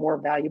going to be more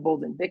valuable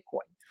than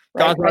Bitcoin.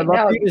 Right, I'd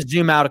love for you to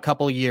zoom out a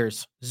couple of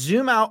years.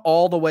 Zoom out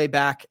all the way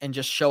back and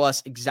just show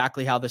us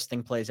exactly how this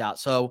thing plays out.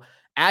 So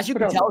as you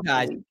can tell,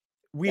 guys,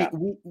 we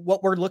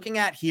what we're looking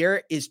at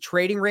here is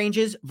trading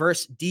ranges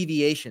versus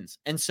deviations.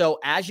 And so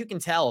as you can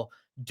tell,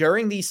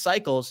 during these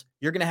cycles,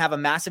 you're going to have a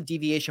massive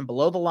deviation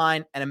below the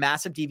line and a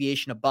massive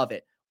deviation above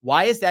it.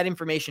 Why is that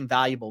information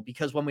valuable?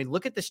 Because when we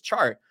look at this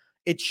chart,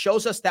 it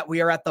shows us that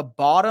we are at the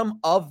bottom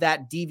of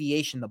that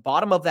deviation, the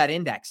bottom of that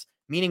index,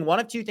 meaning one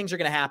of two things are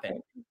going to happen.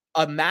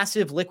 A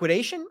massive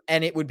liquidation,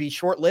 and it would be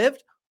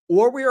short-lived,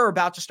 or we are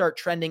about to start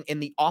trending in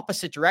the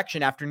opposite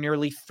direction after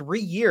nearly 3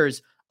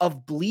 years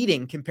of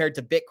bleeding compared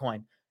to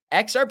Bitcoin.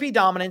 XRP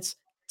dominance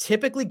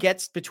typically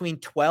gets between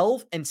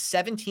 12 and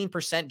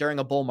 17% during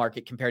a bull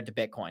market compared to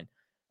Bitcoin.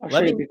 I'll show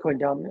you Bitcoin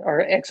dominance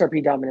or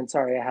XRP dominance.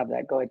 Sorry, I have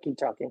that. Go ahead, keep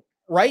talking.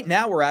 Right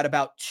now, we're at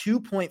about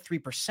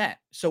 2.3%.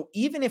 So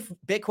even if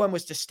Bitcoin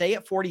was to stay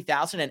at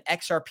 40,000 and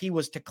XRP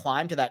was to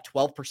climb to that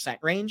 12%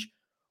 range,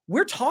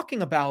 we're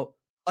talking about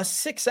a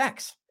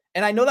 6x.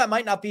 And I know that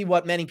might not be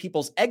what many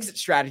people's exit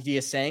strategy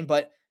is saying,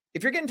 but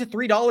if you're getting to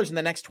 $3 in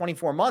the next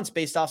 24 months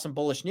based off some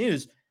bullish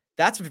news,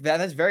 that's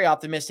very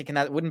optimistic, and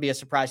that wouldn't be a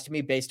surprise to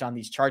me based on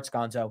these charts,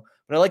 Gonzo.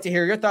 But I'd like to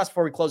hear your thoughts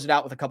before we close it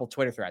out with a couple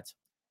Twitter threads.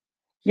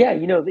 Yeah,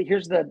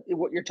 here's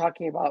what you're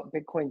talking about,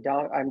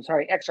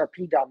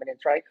 XRP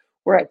dominance, right?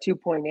 We're at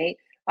 2.8.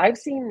 I've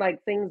seen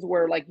like things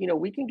where like,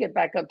 we can get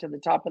back up to the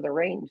top of the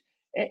range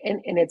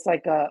and it's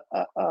like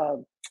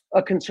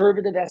a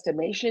conservative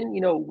estimation.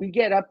 We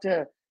get up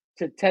to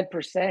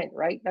 10%,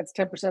 right? That's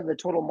 10% of the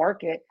total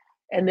market.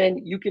 And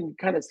then you can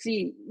kind of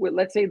see,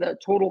 let's say the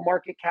total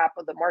market cap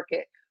of the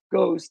market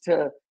goes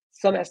to,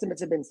 some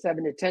estimates have been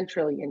 7 to 10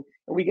 trillion,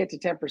 and we get to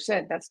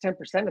 10%. That's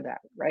 10% of that,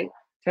 right?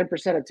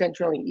 10% of 10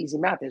 trillion, easy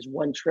math, is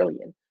 1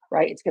 trillion,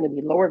 right? It's going to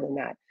be lower than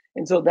that.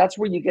 And so that's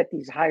where you get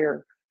these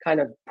higher kind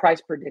of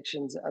price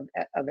predictions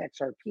of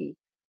XRP,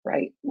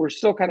 right? We're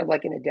still kind of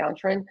like in a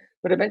downtrend,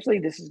 but eventually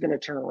this is going to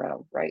turn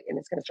around, right? And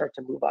it's going to start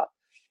to move up.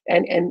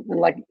 And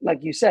like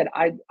you said,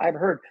 I've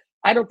heard,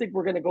 I don't think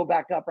we're going to go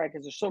back up, right?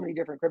 Because there's so many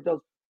different cryptos.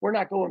 We're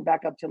not going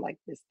back up to like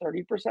this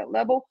 30%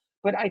 level,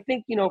 but I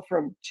think,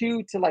 from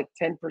 2 to like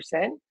 10%,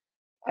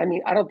 I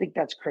mean, I don't think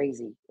that's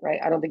crazy, right?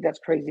 I don't think that's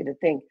crazy to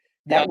think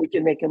that we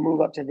can make a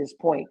move up to this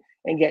point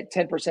and get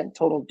 10%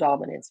 total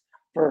dominance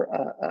for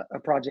a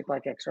project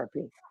like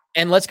XRP.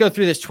 And let's go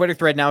through this Twitter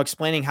thread now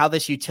explaining how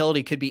this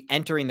utility could be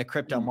entering the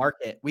crypto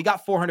market. We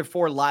got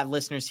 404 live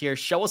listeners here.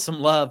 Show us some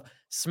love.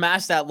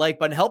 Smash that like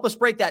button. Help us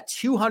break that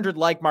 200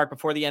 like mark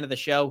before the end of the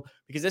show,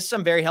 because this is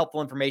some very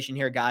helpful information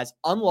here, guys.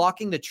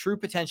 Unlocking the true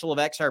potential of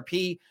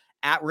XRP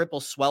at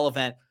Ripple's Swell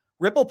event.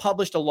 Ripple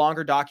published a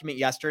longer document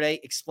yesterday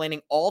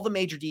explaining all the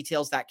major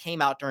details that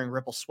came out during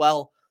Ripple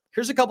Swell.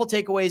 Here's a couple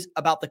takeaways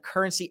about the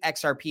currency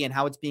XRP and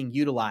how it's being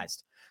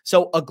utilized.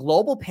 So a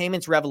global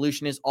payments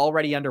revolution is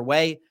already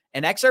underway,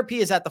 and XRP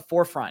is at the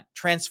forefront,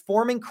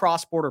 transforming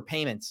cross-border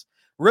payments.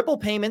 Ripple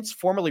Payments,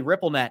 formerly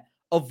RippleNet,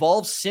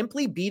 evolves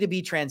simply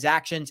B2B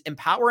transactions,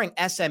 empowering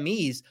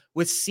SMEs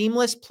with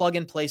seamless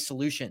plug-and-play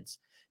solutions.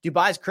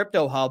 Dubai's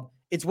crypto hub,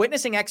 it's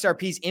witnessing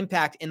XRP's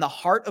impact in the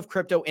heart of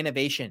crypto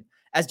innovation.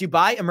 As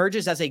Dubai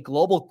emerges as a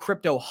global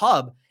crypto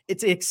hub,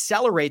 it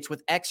accelerates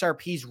with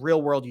XRP's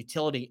real-world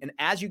utility. And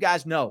as you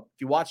guys know,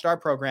 if you watched our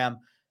program,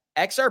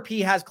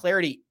 XRP has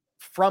clarity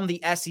from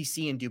the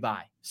SEC in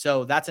Dubai.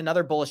 So that's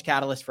another bullish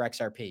catalyst for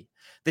XRP.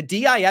 The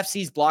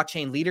DIFC's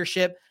blockchain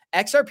leadership,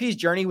 XRP's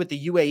journey with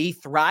the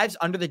UAE thrives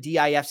under the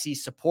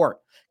DIFC's support.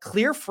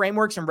 Clear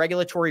frameworks and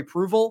regulatory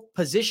approval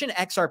position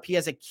XRP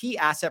as a key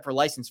asset for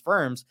licensed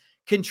firms,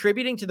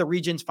 contributing to the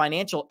region's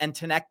financial and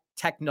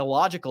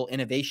technological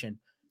innovation.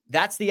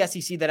 That's the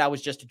SEC that I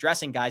was just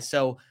addressing, guys.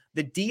 So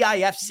the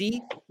DIFC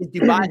is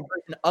Dubai's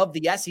version of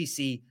the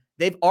SEC.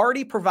 They've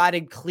already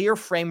provided clear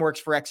frameworks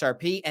for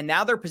XRP, and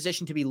now they're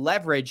positioned to be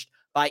leveraged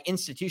by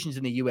institutions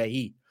in the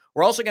UAE.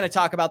 We're also going to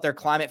talk about their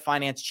climate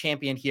finance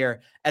champion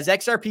here as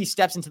XRP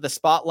steps into the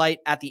spotlight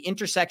at the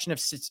intersection of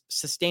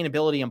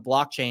sustainability and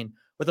blockchain.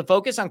 With a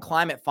focus on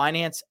climate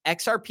finance,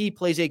 XRP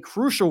plays a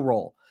crucial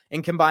role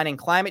in combining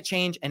climate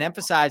change and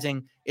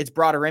emphasizing its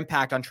broader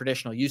impact on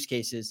traditional use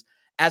cases.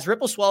 As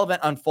Ripple Swell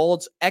event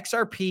unfolds,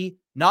 XRP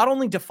not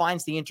only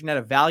defines the Internet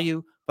of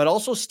Value, but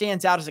also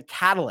stands out as a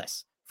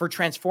catalyst for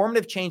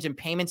transformative change in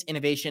payments,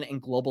 innovation,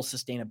 and global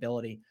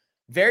sustainability.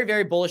 Very,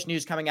 very bullish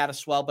news coming out of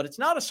Swell, but it's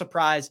not a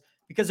surprise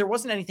because there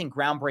wasn't anything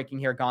groundbreaking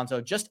here,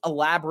 Gonzo, just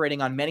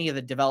elaborating on many of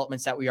the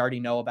developments that we already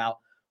know about.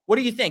 What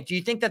do you think? Do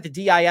you think that the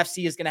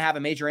DIFC is going to have a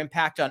major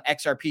impact on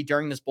XRP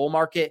during this bull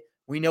market?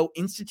 We know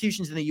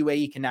institutions in the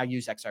UAE can now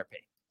use XRP.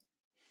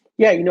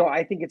 Yeah,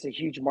 I think it's a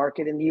huge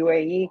market in the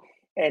UAE.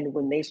 And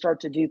when they start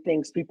to do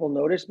things, people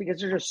notice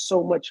because there's just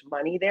so much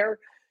money there.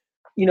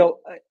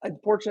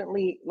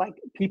 Unfortunately, like,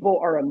 people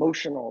are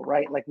emotional,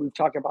 right? Like, we've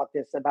talked about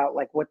this, about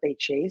like what they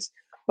chase,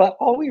 but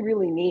all we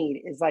really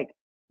need is like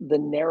the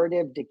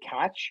narrative to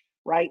catch,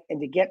 right? And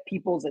to get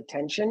people's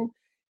attention.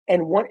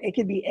 And it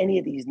could be any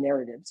of these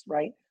narratives,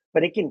 right?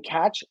 But it can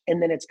catch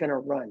and then it's going to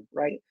run,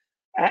 right?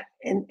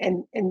 And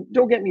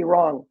don't get me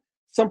wrong,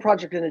 some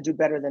projects are going to do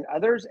better than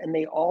others, and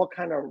they all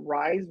kind of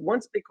rise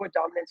once Bitcoin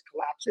dominance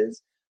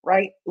collapses,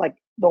 right? Like,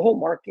 the whole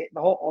market, the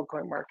whole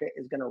altcoin market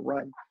is going to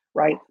run,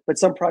 right? But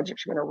some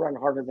projects are going to run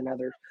harder than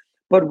others.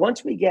 But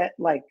once we get,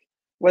 like,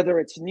 whether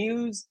it's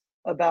news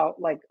about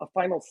like a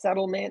final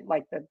settlement,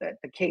 like that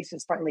the case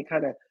is finally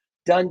kind of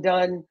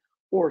done,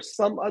 or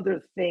some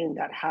other thing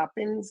that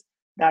happens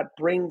that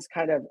brings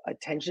kind of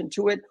attention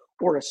to it,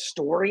 or a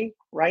story,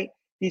 right?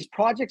 These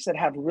projects that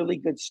have really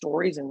good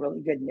stories and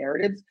really good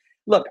narratives.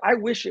 Look, I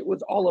wish it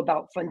was all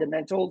about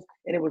fundamentals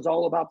and it was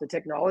all about the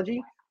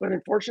technology, but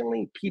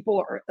unfortunately,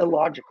 people are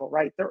illogical,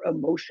 right? They're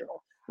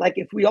emotional. Like,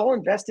 if we all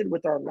invested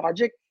with our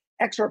logic,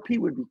 XRP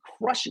would be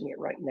crushing it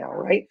right now,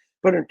 right?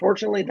 But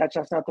unfortunately, that's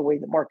just not the way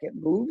the market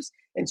moves.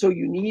 And so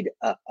you need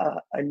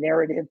a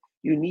narrative,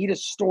 you need a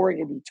story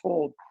to be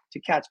told to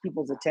catch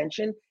people's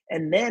attention.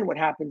 And then what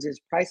happens is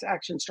price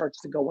action starts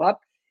to go up,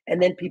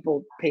 and then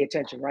people pay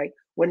attention, right?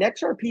 When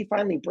XRP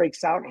finally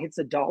breaks out and hits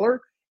 $1,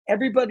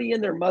 everybody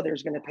and their mother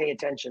is going to pay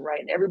attention, right?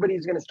 And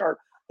everybody's going to start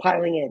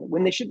piling in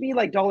when they should be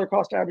like dollar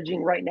cost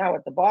averaging right now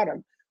at the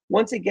bottom.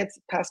 Once it gets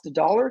past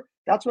 $1,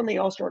 that's when they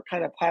all start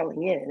kind of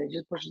piling in, and it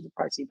just pushes the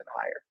price even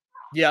higher.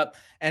 Yep.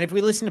 And if we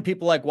listen to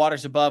people like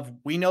Waters Above,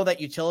 we know that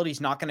utility is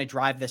not going to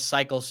drive this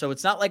cycle. So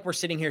it's not like we're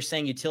sitting here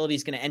saying utility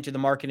is going to enter the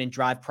market and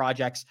drive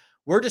projects.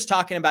 We're just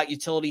talking about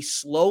utility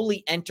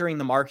slowly entering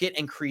the market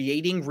and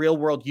creating real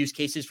world use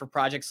cases for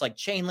projects like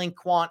Chainlink,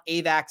 Quant,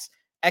 AVAX.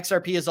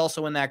 XRP is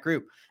also in that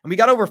group. And we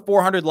got over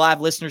 400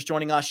 live listeners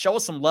joining us. Show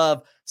us some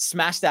love.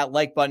 Smash that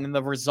like button. And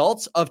the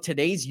results of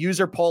today's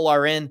user poll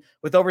are in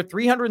with over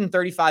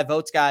 335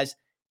 votes, guys.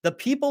 The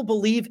people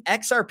believe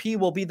XRP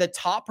will be the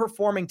top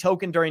performing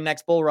token during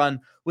next bull run,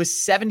 with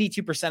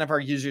 72% of our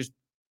users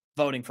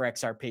voting for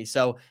XRP.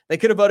 So they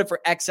could have voted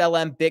for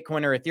XLM,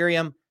 Bitcoin, or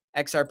Ethereum.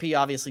 XRP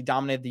obviously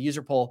dominated the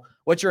user poll.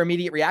 What's your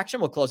immediate reaction?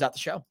 We'll close out the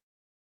show.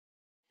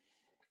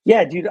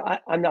 Yeah, dude,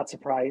 I'm not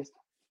surprised,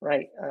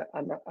 right?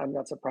 I'm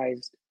not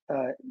surprised.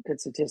 good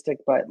statistic,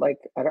 but like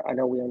I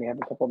know we only have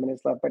a couple of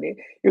minutes left, but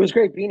it was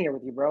great being here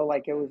with you, bro.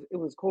 Like it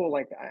was cool.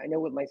 Like I know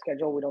with my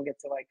schedule we don't get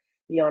to like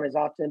be on as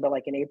often, but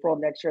like in April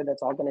of next year,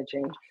 that's all going to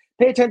change.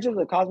 Pay attention to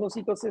the Cosmos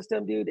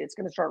ecosystem, dude. It's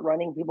going to start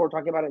running. People are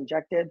talking about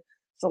Injected,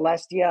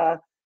 Celestia,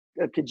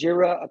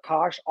 Kajira,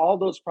 Akash. All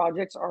those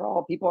projects are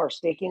all people are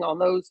staking on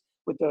those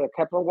with the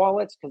Kepler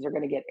wallets because they're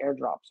going to get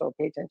airdrop. So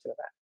pay attention to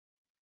that.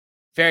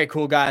 Very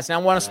cool, guys. And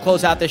I want us to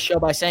close out this show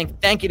by saying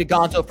thank you to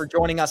Gonzo for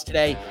joining us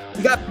today.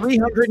 We got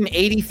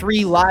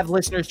 383 live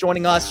listeners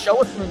joining us. Show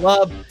us some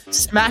love.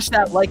 Smash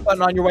that like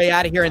button on your way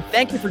out of here. And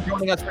thank you for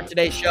joining us for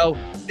today's show.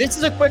 This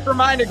is a quick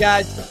reminder,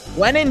 guys.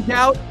 When in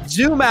doubt,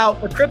 zoom out.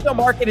 The crypto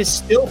market is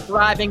still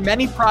thriving.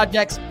 Many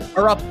projects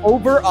are up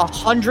over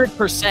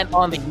 100%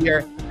 on the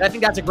year. And I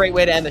think that's a great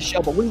way to end the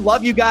show. But we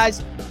love you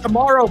guys.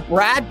 Tomorrow,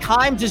 Brad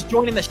Kimes is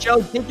joining the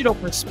show, Digital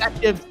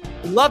Perspectives.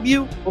 We love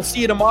you. We'll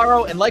see you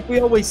tomorrow. And like we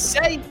always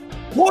say,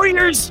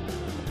 Warriors,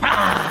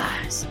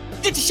 rise.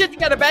 Get your shit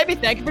together, baby.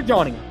 Thank you for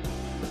joining us.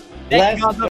 Thank you, Gonzo.